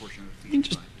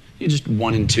of You just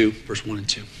 1 and 2, verse 1 and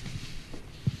 2.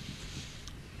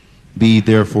 Be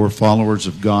therefore followers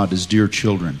of God as dear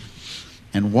children,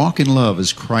 and walk in love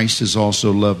as Christ has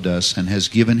also loved us and has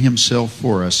given himself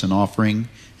for us an offering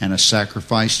and a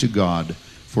sacrifice to God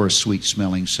for a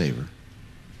sweet-smelling savor.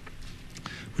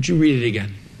 Would you read it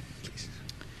again, please?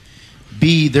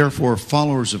 Be therefore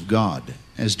followers of God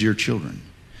as dear children,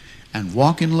 and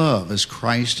walk in love as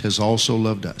Christ has also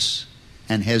loved us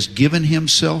and has given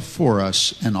himself for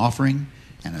us an offering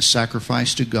and a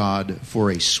sacrifice to God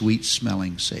for a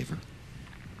sweet-smelling savor.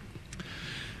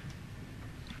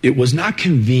 It was not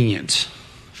convenient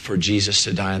for Jesus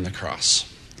to die on the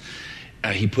cross.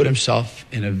 He put himself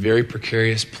in a very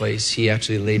precarious place. He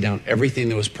actually laid down everything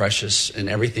that was precious and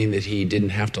everything that he didn't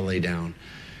have to lay down.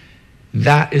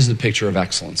 That is the picture of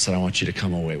excellence that I want you to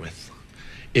come away with.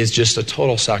 It's just a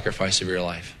total sacrifice of your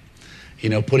life.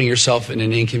 Putting yourself in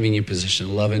an inconvenient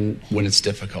position, loving when it's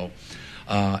difficult,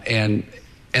 and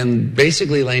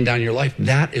basically laying down your life.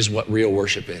 That is what real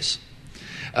worship is.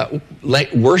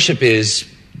 Worship is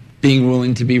being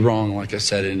willing to be wrong, like I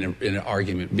said, in an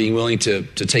argument. Being willing to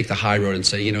take the high road and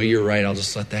say, you're right, I'll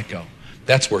just let that go.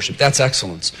 That's worship. That's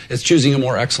excellence. It's choosing a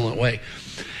more excellent way.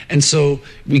 And so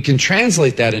we can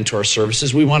translate that into our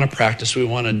services. We want to practice. We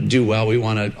want to do well. We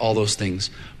want to all those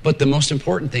things. But the most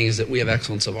important thing is that we have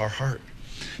excellence of our heart.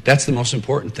 That's the most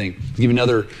important thing. I'll give you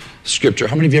another scripture.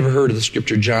 How many of you ever heard of the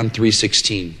scripture John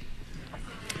 3:16?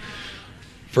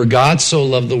 For God so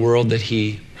loved the world that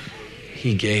he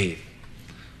gave.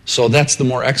 So that's the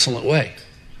more excellent way.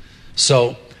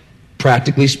 So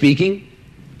practically speaking,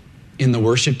 in the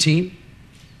worship team,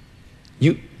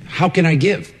 how can I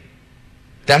give?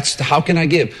 How can I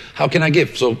give? How can I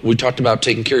give? So we talked about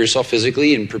taking care of yourself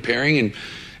physically and preparing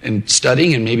and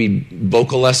studying, and maybe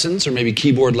vocal lessons or maybe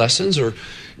keyboard lessons or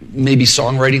maybe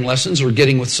songwriting lessons or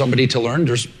getting with somebody to learn.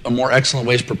 There's a more excellent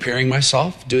way is preparing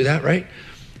myself. Do that, right?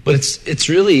 But it's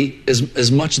really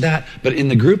as much that. But in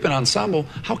the group and ensemble,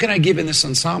 how can I give in this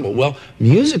ensemble? Well,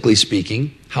 musically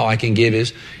speaking, how I can give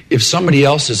is if somebody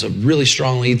else is a really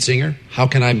strong lead singer, how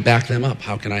can I back them up?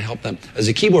 How can I help them? As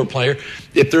a keyboard player,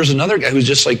 if there's another guy who's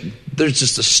there's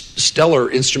just a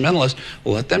stellar instrumentalist,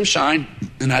 well, let them shine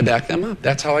and I back them up.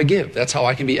 That's how I give. That's how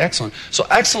I can be excellent. So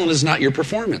excellent is not your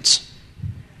performance.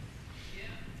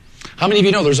 How many of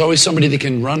you know there's always somebody that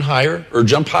can run higher or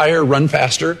jump higher, run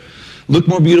faster, look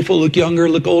more beautiful, look younger,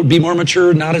 look old, be more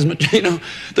mature, not as much,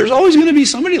 There's always going to be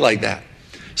somebody like that.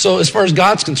 So as far as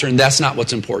God's concerned, that's not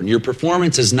what's important. Your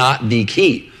performance is not the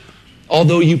key.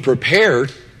 Although you prepare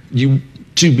you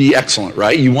to be excellent,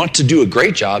 right? You want to do a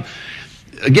great job.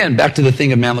 Again, back to the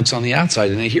thing of man looks on the outside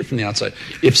and they hear from the outside.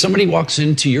 If somebody walks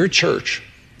into your church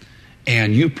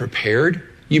and you prepared,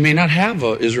 you may not have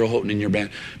Israel Houghton in your band,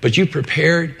 but you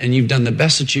prepared and you've done the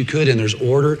best that you could and there's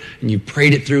order and you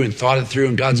prayed it through and thought it through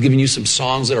and God's given you some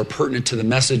songs that are pertinent to the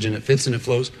message and it fits and it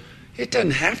flows. It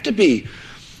doesn't have to be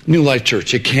New Life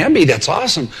Church. It can be, that's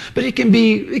awesome, but it can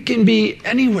be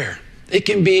anywhere. It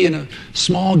can be in a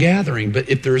small gathering, but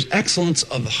if there's excellence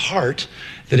of the heart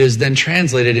that is then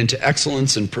translated into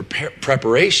excellence and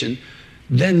preparation,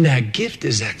 then that gift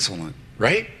is excellent,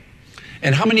 right?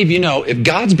 And how many of you know if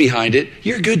God's behind it,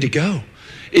 you're good to go?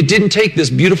 It didn't take this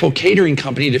beautiful catering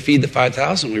company to feed the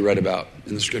 5,000 we read about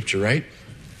in the scripture, right?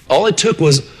 All it took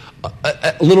was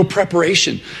a little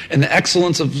preparation and the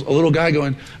excellence of a little guy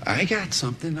going, I got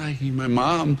something. My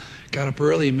mom got up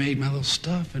early and made my little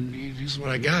stuff, and here's what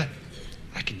I got.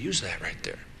 I can use that right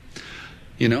there.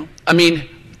 I mean,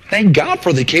 thank God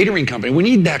for the catering company. We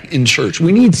need that in church.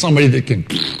 We need somebody that can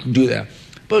do that.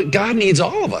 But God needs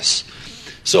all of us.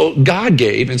 So God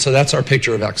gave, and so that's our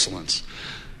picture of excellence.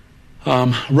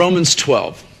 Romans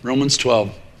 12.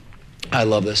 I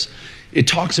love this. It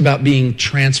talks about being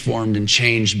transformed and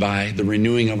changed by the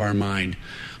renewing of our mind.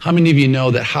 How many of you know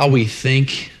that how we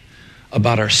think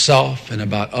about ourselves and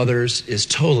about others is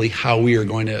totally how we are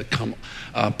going to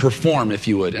perform, if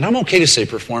you would? And I'm okay to say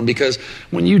perform because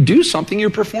when you do something, you're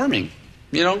performing.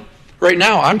 Right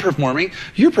now I'm performing,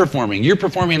 you're performing. You're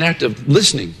performing an act of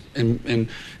listening and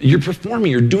you're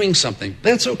performing, you're doing something.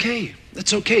 That's okay.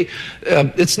 That's okay.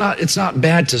 It's not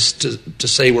bad to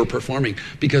say we're performing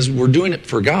because we're doing it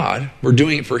for God. We're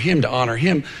doing it for Him, to honor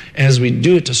Him, as we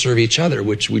do it to serve each other,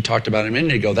 which we talked about a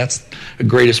minute ago. That's the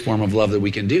greatest form of love that we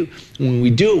can do. When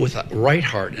we do it with a right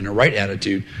heart and a right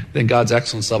attitude, then God's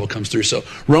excellence level comes through. So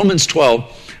Romans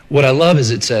 12, what I love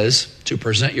is it says to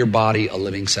present your body a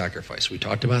living sacrifice. We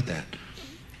talked about that.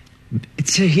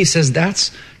 He says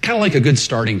that's kind of like a good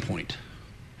starting point.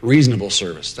 Reasonable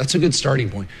service. That's a good starting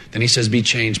point. Then he says, be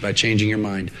changed by changing your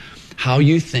mind. How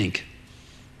you think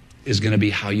is going to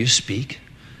be how you speak,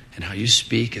 and how you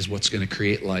speak is what's going to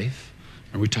create life.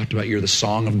 And we talked about you're the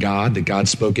song of God, that God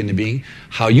spoke into being.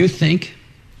 How you think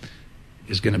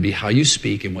is going to be how you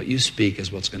speak, and what you speak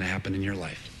is what's going to happen in your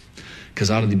life. Because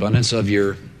out of the abundance of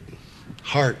your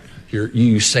heart,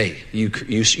 you say, you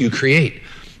create.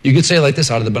 You could say it like this: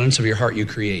 out of the abundance of your heart, you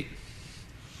create.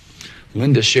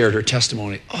 Linda shared her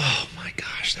testimony. Oh my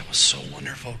gosh, that was so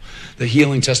wonderful. The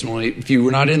healing testimony. If you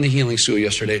were not in the healing school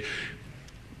yesterday,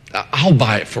 I'll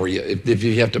buy it for you if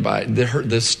you have to buy it.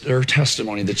 Her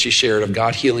testimony that she shared of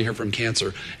God healing her from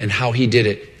cancer and how He did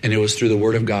it. And it was through the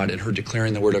Word of God and her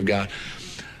declaring the Word of God.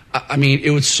 I mean,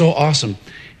 it was so awesome.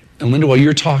 And Linda, while you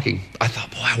were talking, I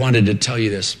thought, boy, I wanted to tell you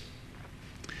this.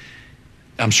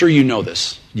 I'm sure you know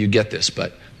this. You get this.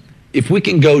 But if we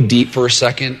can go deep for a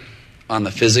second on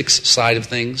the physics side of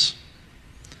things,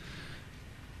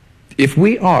 if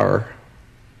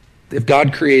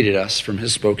God created us from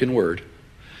His spoken word,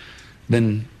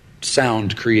 then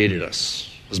sound created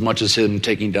us. As much as Him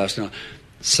taking dust,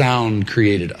 sound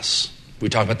created us. We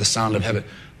talk about the sound of heaven.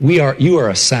 You are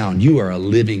a sound. You are a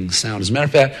living sound. As a matter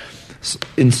of fact,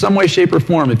 in some way, shape, or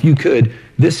form, if you could,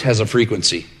 this has a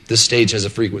frequency. This stage has a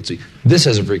frequency. This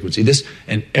has a frequency. This,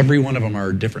 and every one of them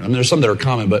are different. I mean, there's some that are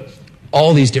common, but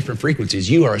all these different frequencies.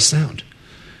 You are a sound.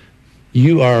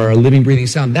 You are a living, breathing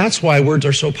sound. That's why words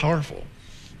are so powerful.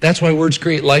 That's why words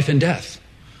create life and death.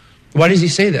 Why does He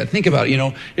say that? Think about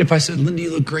it. If I said, Linda,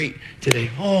 you look great today.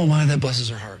 Oh, my, that blesses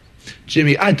her heart.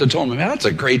 Jimmy, I told him, man, that's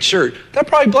a great shirt. That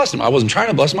probably blessed him. I wasn't trying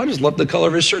to bless him. I just loved the color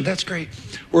of his shirt. That's great.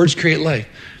 Words create life.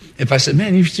 If I said,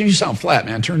 man, you sound flat,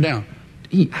 man, turn down.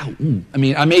 I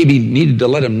mean, I maybe needed to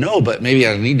let him know, but maybe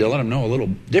I need to let him know a little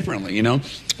differently,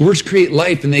 Words create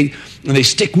life, and they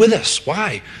stick with us.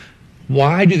 Why?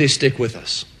 Why do they stick with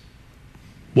us?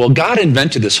 Well, God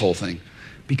invented this whole thing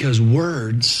because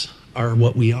words are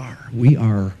what we are. We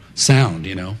are sound,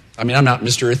 I mean, I'm not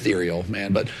Mr. Ethereal,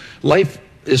 man, but life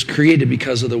is created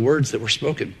because of the words that were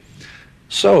spoken.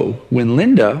 So, when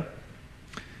Linda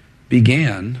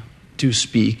began to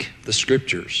speak the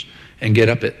scriptures and get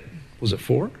up at, was it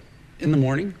 4 in the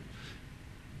morning,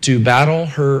 to battle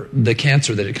the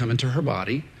cancer that had come into her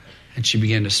body, and she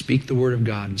began to speak the word of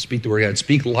God and speak the word of God,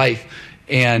 speak life,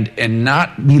 and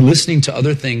not be listening to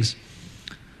other things.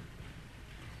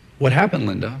 What happened,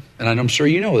 Linda? And I'm sure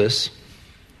you know this.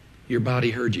 Your body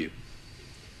heard you.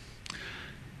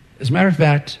 As a matter of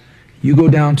fact, you go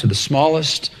down to the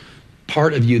smallest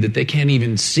part of you that they can't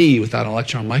even see without an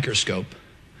electron microscope.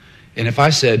 And if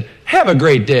I said, have a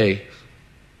great day,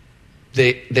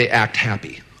 they act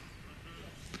happy.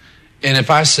 And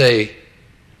if I say,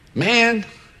 man,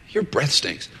 your breath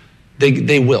stinks,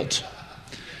 they wilt.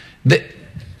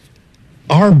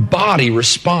 Our body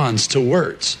responds to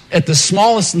words at the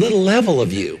smallest little level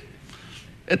of you.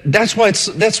 That's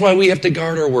why we have to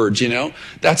guard our words,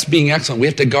 That's being excellent. We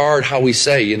have to guard how we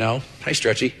say, Hi,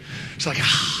 Stretchy. It's like, I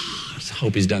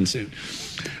hope he's done soon.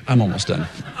 I'm almost done.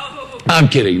 I'm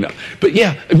kidding. No. But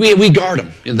yeah, we guard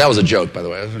them. That was a joke, by the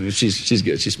way. She's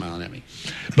good. She's smiling at me.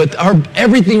 But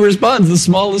everything responds. The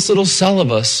smallest little cell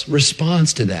of us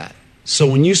responds to that. So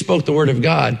when you spoke the word of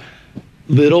God,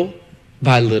 little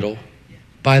by little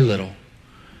by little,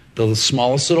 the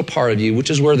smallest little part of you, which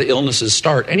is where the illnesses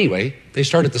start anyway, they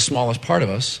start at the smallest part of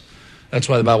us. That's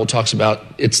why the Bible talks about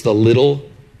it's the little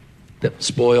that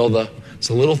spoil it's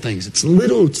the little things. It's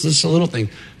just a little thing.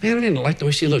 Man, I didn't like the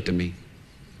way she looked at me.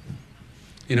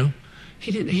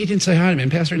 He didn't say hi to me.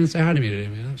 And Pastor didn't say hi to me today.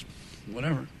 Man,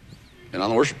 whatever. Been on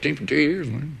the worship team for 2 years.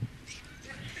 Man.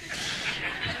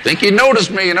 Think he noticed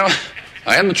me,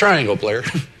 I am the triangle player.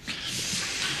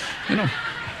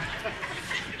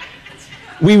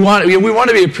 We want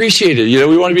to be appreciated,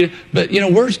 we want to be, but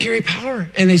words carry power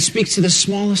and they speak to the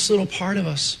smallest little part of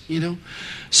us,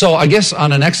 So I guess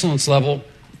on an excellence level,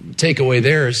 takeaway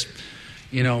there is,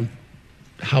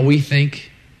 how we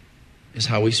think is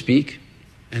how we speak.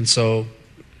 And so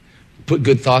put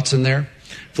good thoughts in there.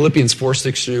 Philippians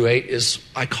 4:6-8 is,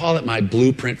 I call it my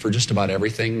blueprint for just about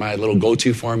everything, my little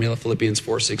go-to formula, Philippians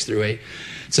 4:6-8. It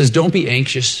says, don't be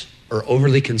anxious or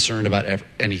overly concerned about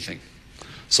anything.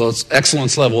 So it's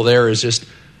excellence level there is just,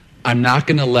 I'm not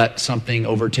going to let something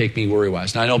overtake me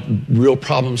worry-wise. Now I know real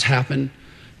problems happen.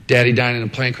 Daddy dying in a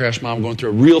plane crash, mom going through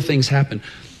it. Real things happen.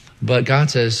 But God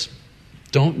says,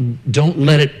 don't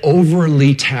let it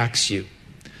overly tax you.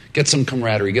 Get some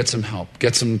camaraderie, get some help,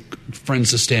 get some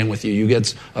friends to stand with you. You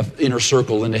get an inner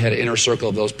circle. Linda had an inner circle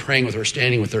of those praying with her,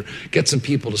 standing with her. Get some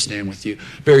people to stand with you.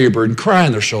 Bear your burden, cry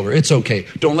on their shoulder. It's okay.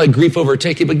 Don't let grief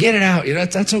overtake you, but get it out.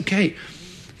 That's okay.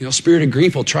 Spirit of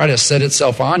grief will try to set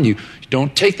itself on you.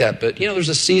 Don't take that. But, there's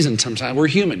a season sometimes. We're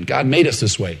human. God made us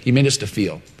this way. He made us to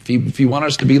feel. If he wanted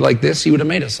us to be like this, he would have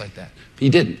made us like that. He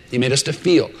didn't. He made us to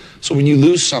feel. So when you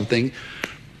lose something,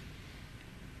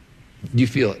 you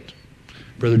feel it.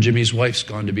 Brother Jimmy's wife's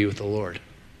gone to be with the Lord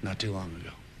not too long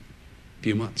ago. A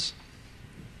few months.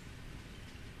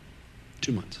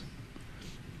 2 months.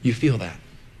 You feel that.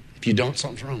 If you don't,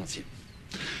 something's wrong with you.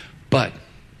 But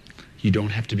you don't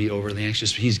have to be overly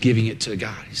anxious. He's giving it to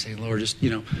God. He's saying, Lord, just,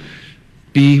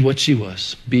 be what she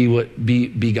was.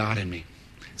 Be God in me.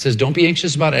 It says, don't be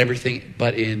anxious about everything,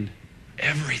 but in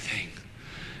everything.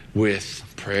 With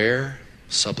prayer,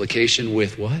 supplication,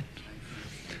 with what?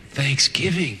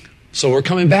 Thanksgiving. So we're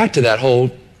coming back to that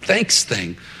whole thanks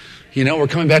thing. We're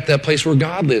coming back to that place where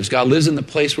God lives. God lives in the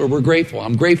place where we're grateful.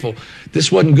 I'm grateful.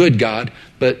 This wasn't good, God,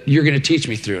 but you're going to teach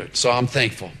me through it. So I'm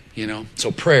thankful.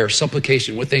 So prayer,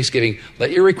 supplication with thanksgiving. Let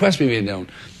your request be made known.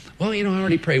 Well, I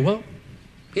already prayed. Well,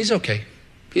 he's okay.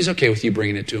 He's okay with you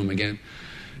bringing it to him again.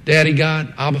 Daddy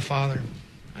God, Abba Father,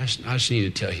 I just need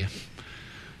to tell you,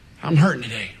 I'm hurting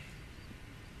today.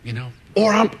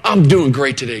 Or I'm doing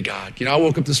great today, God. I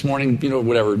woke up this morning,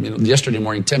 yesterday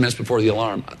morning, 10 minutes before the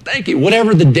alarm. Thank you.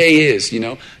 Whatever the day is,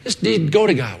 just go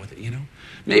to God with it,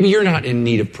 Maybe you're not in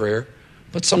need of prayer,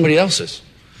 but somebody else is.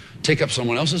 Take up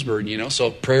someone else's burden,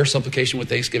 So prayer, supplication with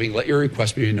thanksgiving, let your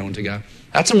request be known to God.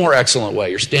 That's a more excellent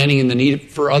way. You're standing in the need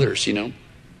for others, Then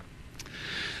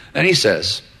he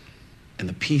says, and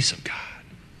the peace of God.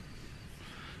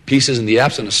 Peace isn't the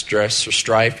absence of stress or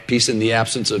strife. Peace isn't the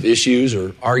absence of issues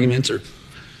or arguments.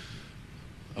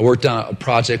 I worked on a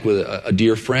project with a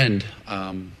dear friend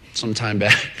some time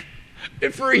back.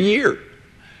 And for a year,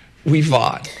 we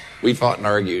fought. We fought and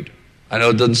argued. I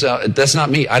know it doesn't sound, that's not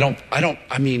me. I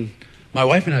mean, my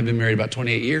wife and I have been married about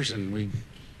 28 years, and we,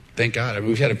 thank God.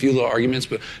 We've had a few little arguments,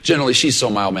 but generally she's so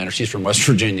mild-mannered. She's from West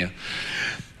Virginia.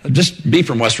 Just be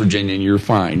from West Virginia and you're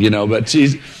fine,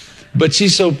 but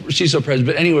she's so present.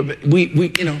 But anyway, we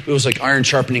it was like iron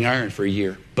sharpening iron for a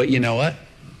year. But you know what?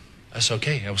 That's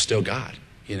okay. I was still God.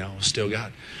 It was still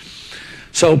God.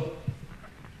 So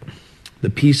the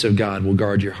peace of God will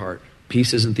guard your heart.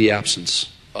 Peace isn't the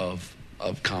absence of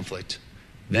conflict.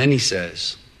 Then he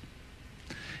says,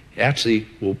 actually,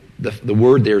 the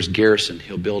word there is garrison.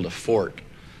 He'll build a fort,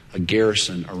 a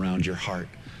garrison around your heart,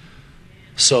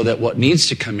 so that what needs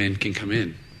to come in can come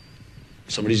in.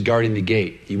 Somebody's guarding the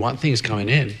gate. You want things coming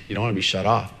in. You don't want to be shut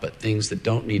off. But things that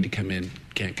don't need to come in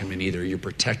can't come in either. You're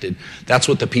protected. That's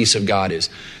what the peace of God is.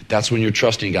 That's when you're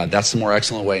trusting God. That's the more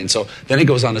excellent way. And so then it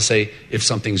goes on to say, if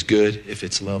something's good, if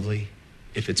it's lovely,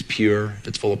 if it's pure, if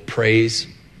it's full of praise,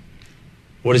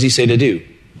 what does he say to do?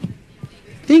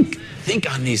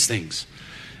 Think on these things.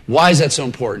 Why is that so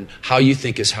important? How you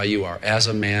think is how you are. As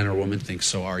a man or woman thinks,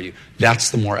 so are you.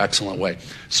 That's the more excellent way.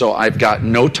 So I've got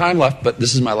no time left, but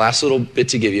this is my last little bit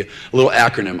to give you. A little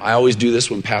acronym. I always do this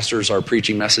when pastors are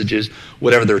preaching messages,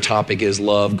 whatever their topic is,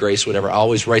 love, grace, whatever. I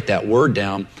always write that word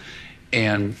down,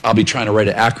 and I'll be trying to write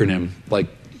an acronym,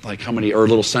 like how many, or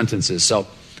little sentences. So,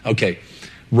 okay.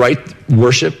 Write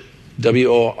worship,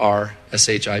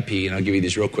 WORSHIP, and I'll give you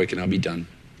these real quick, and I'll be done.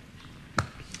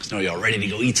 So y'all ready to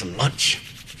go eat some lunch?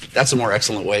 That's a more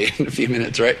excellent way in a few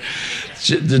minutes, right?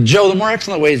 Joe, the more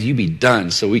excellent way is you be done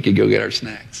so we could go get our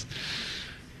snacks.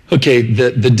 Okay,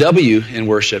 the W in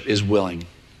worship is willing.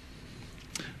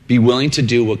 Be willing to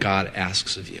do what God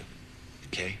asks of you.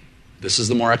 Okay? This is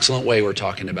the more excellent way we're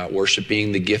talking about, worship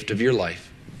being the gift of your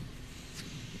life.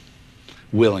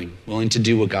 Willing to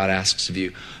do what God asks of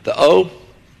you. The O,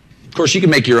 of course, you can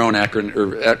make your own acronym, or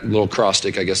little cross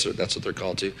stick, I guess that's what they're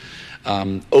called too.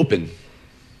 Open.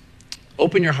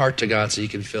 Open your heart to God so you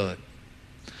can feel it.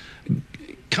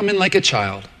 Come in like a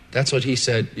child. That's what he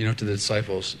said, to the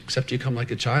disciples. Except you come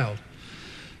like a child.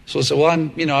 So I said, well,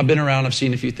 I've been around, I've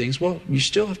seen a few things. Well, you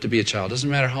still have to be a child. Doesn't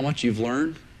matter how much you've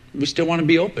learned. We still want to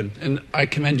be open. And I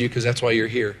commend you because that's why you're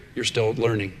here. You're still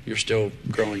learning. You're still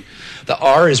growing. The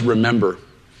R is remember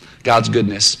God's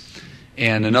goodness.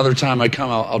 And another time I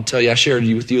come, I'll tell you, I shared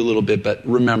with you a little bit, but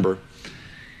remember.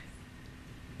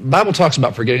 The Bible talks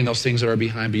about forgetting those things that are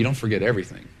behind, but you don't forget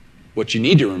everything. What you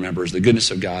need to remember is the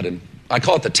goodness of God. And I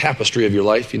call it the tapestry of your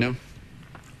life, You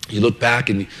look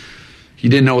back and you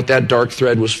didn't know what that dark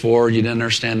thread was for. You didn't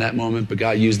understand that moment, but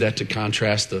God used that to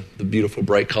contrast the beautiful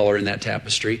bright color in that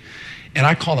tapestry. And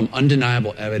I call them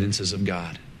undeniable evidences of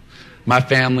God. My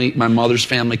family, my mother's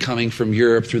family coming from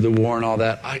Europe through the war and all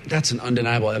that, that's an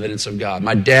undeniable evidence of God.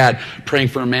 My dad praying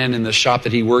for a man in the shop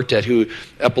that he worked at who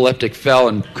epileptic fell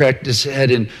and cracked his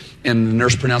head, and the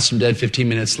nurse pronounced him dead 15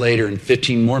 minutes later, and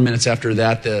 15 more minutes after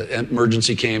that, the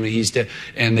emergency came and he's dead.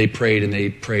 And they prayed and they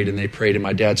prayed and they prayed, and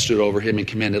my dad stood over him and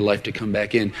commanded life to come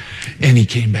back in, and he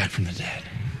came back from the dead.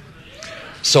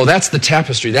 So that's the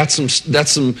tapestry. That's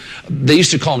some. They used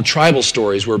to call them tribal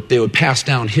stories, where they would pass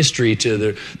down history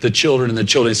to the children, and the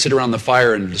children sit around the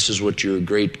fire, and this is what your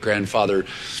great grandfather,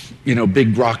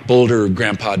 Big Rock Boulder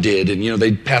grandpa did, and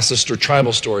they'd pass this to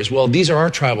tribal stories. Well, these are our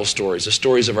tribal stories, the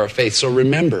stories of our faith. So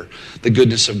remember the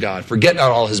goodness of God. Forget not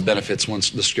all his benefits,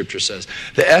 once the scripture says.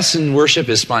 The S in worship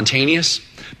is spontaneous.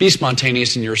 Be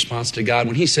spontaneous in your response to God.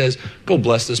 When he says, go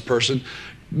bless this person,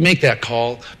 make that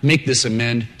call, make this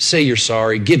amend, say you're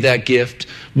sorry, give that gift,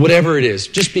 whatever it is.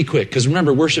 Just be quick, because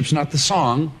remember, worship's not the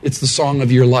song, it's the song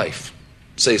of your life.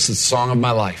 Say, it's the song of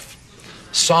my life.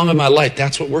 Song of my life,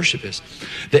 that's what worship is.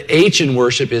 The H in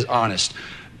worship is honest.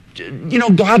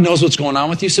 God knows what's going on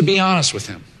with you, so be honest with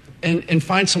him. And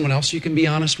find someone else you can be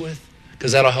honest with,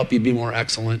 because that'll help you be more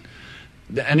excellent.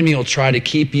 The enemy will try to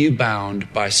keep you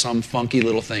bound by some funky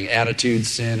little thing, attitude,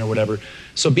 sin, or whatever.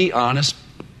 So be honest.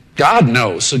 God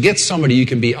knows. So get somebody you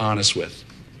can be honest with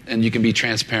and you can be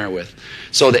transparent with.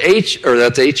 So the H, or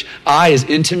that's H. I is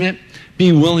intimate.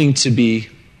 Be willing to be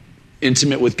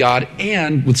intimate with God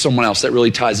and with someone else. That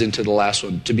really ties into the last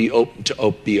one, to be open,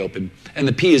 be open. And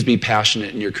the P is be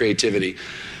passionate in your creativity.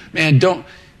 Let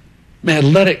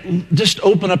it, just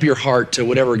open up your heart to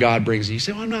whatever God brings you. You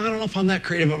say, well, no, I don't know if I'm that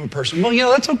creative of a person.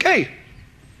 Well, that's okay.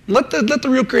 Let the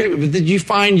real creative, you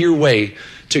find your way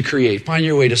to create, find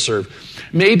your way to serve.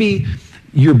 Maybe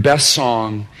your best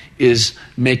song is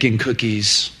making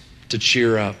cookies to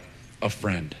cheer up a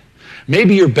friend.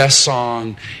 Maybe your best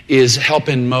song is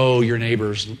helping mow your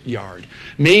neighbor's yard.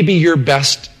 Maybe your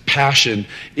best passion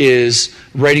is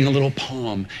writing a little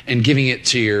poem and giving it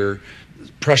to your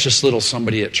precious little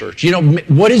somebody at church.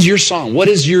 What is your song? What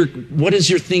is your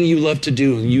thing you love to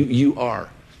do and you are?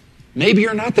 Maybe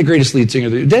you're not the greatest lead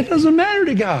singer. That doesn't matter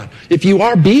to God. If you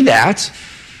are, be that.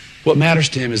 What matters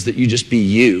to him is that you just be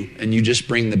you, and you just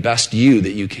bring the best you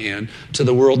that you can to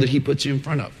the world that he puts you in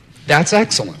front of. That's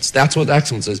excellence. That's what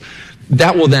excellence is.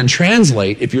 That will then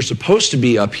translate, if you're supposed to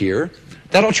be up here,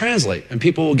 that'll translate, and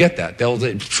people will get that. They'll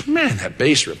say, man, that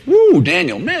bass riff. Woo,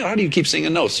 Daniel, man, how do you keep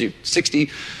singing notes? You're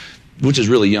 60, which is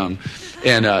really young.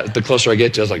 And the closer I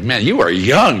get to it, I was like, man, you are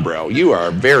young, bro. You are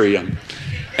very young.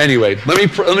 Anyway, let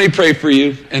me pray for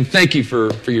you, and thank you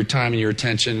for your time and your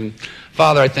attention.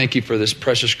 Father, I thank you for this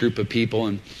precious group of people,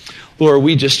 and Lord,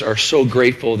 we just are so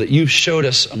grateful that you showed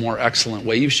us a more excellent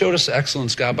way. You showed us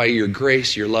excellence, God, by your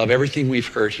grace, your love, everything we've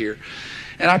heard here.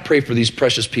 And I pray for these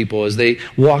precious people as they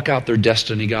walk out their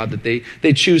destiny, God, that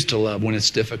they choose to love when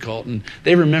it's difficult. And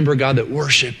they remember, God, that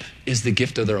worship is the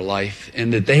gift of their life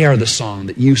and that they are the song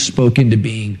that you spoke into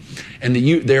being and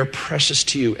that they're precious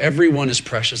to you. Everyone is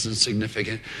precious and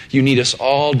significant. You need us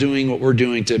all doing what we're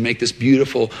doing to make this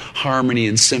beautiful harmony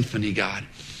and symphony, God.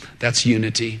 That's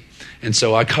unity. And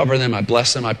so I cover them, I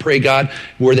bless them. I pray, God,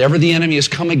 wherever the enemy has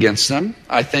come against them,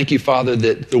 I thank you, Father,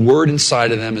 that the word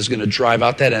inside of them is going to drive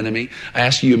out that enemy. I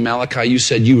ask you, Malachi, you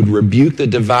said you would rebuke the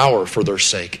devourer for their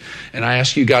sake. And I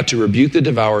ask you, God, to rebuke the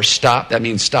devourer. Stop. That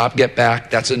means stop, get back.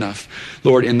 That's enough,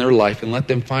 Lord, in their life. And let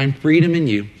them find freedom in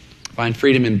you. Find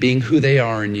freedom in being who they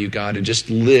are in you, God, and just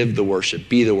live the worship,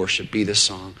 be the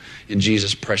song. In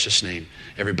Jesus' precious name.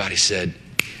 Everybody said,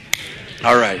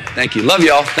 all right. Thank you. Love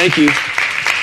y'all. Thank you.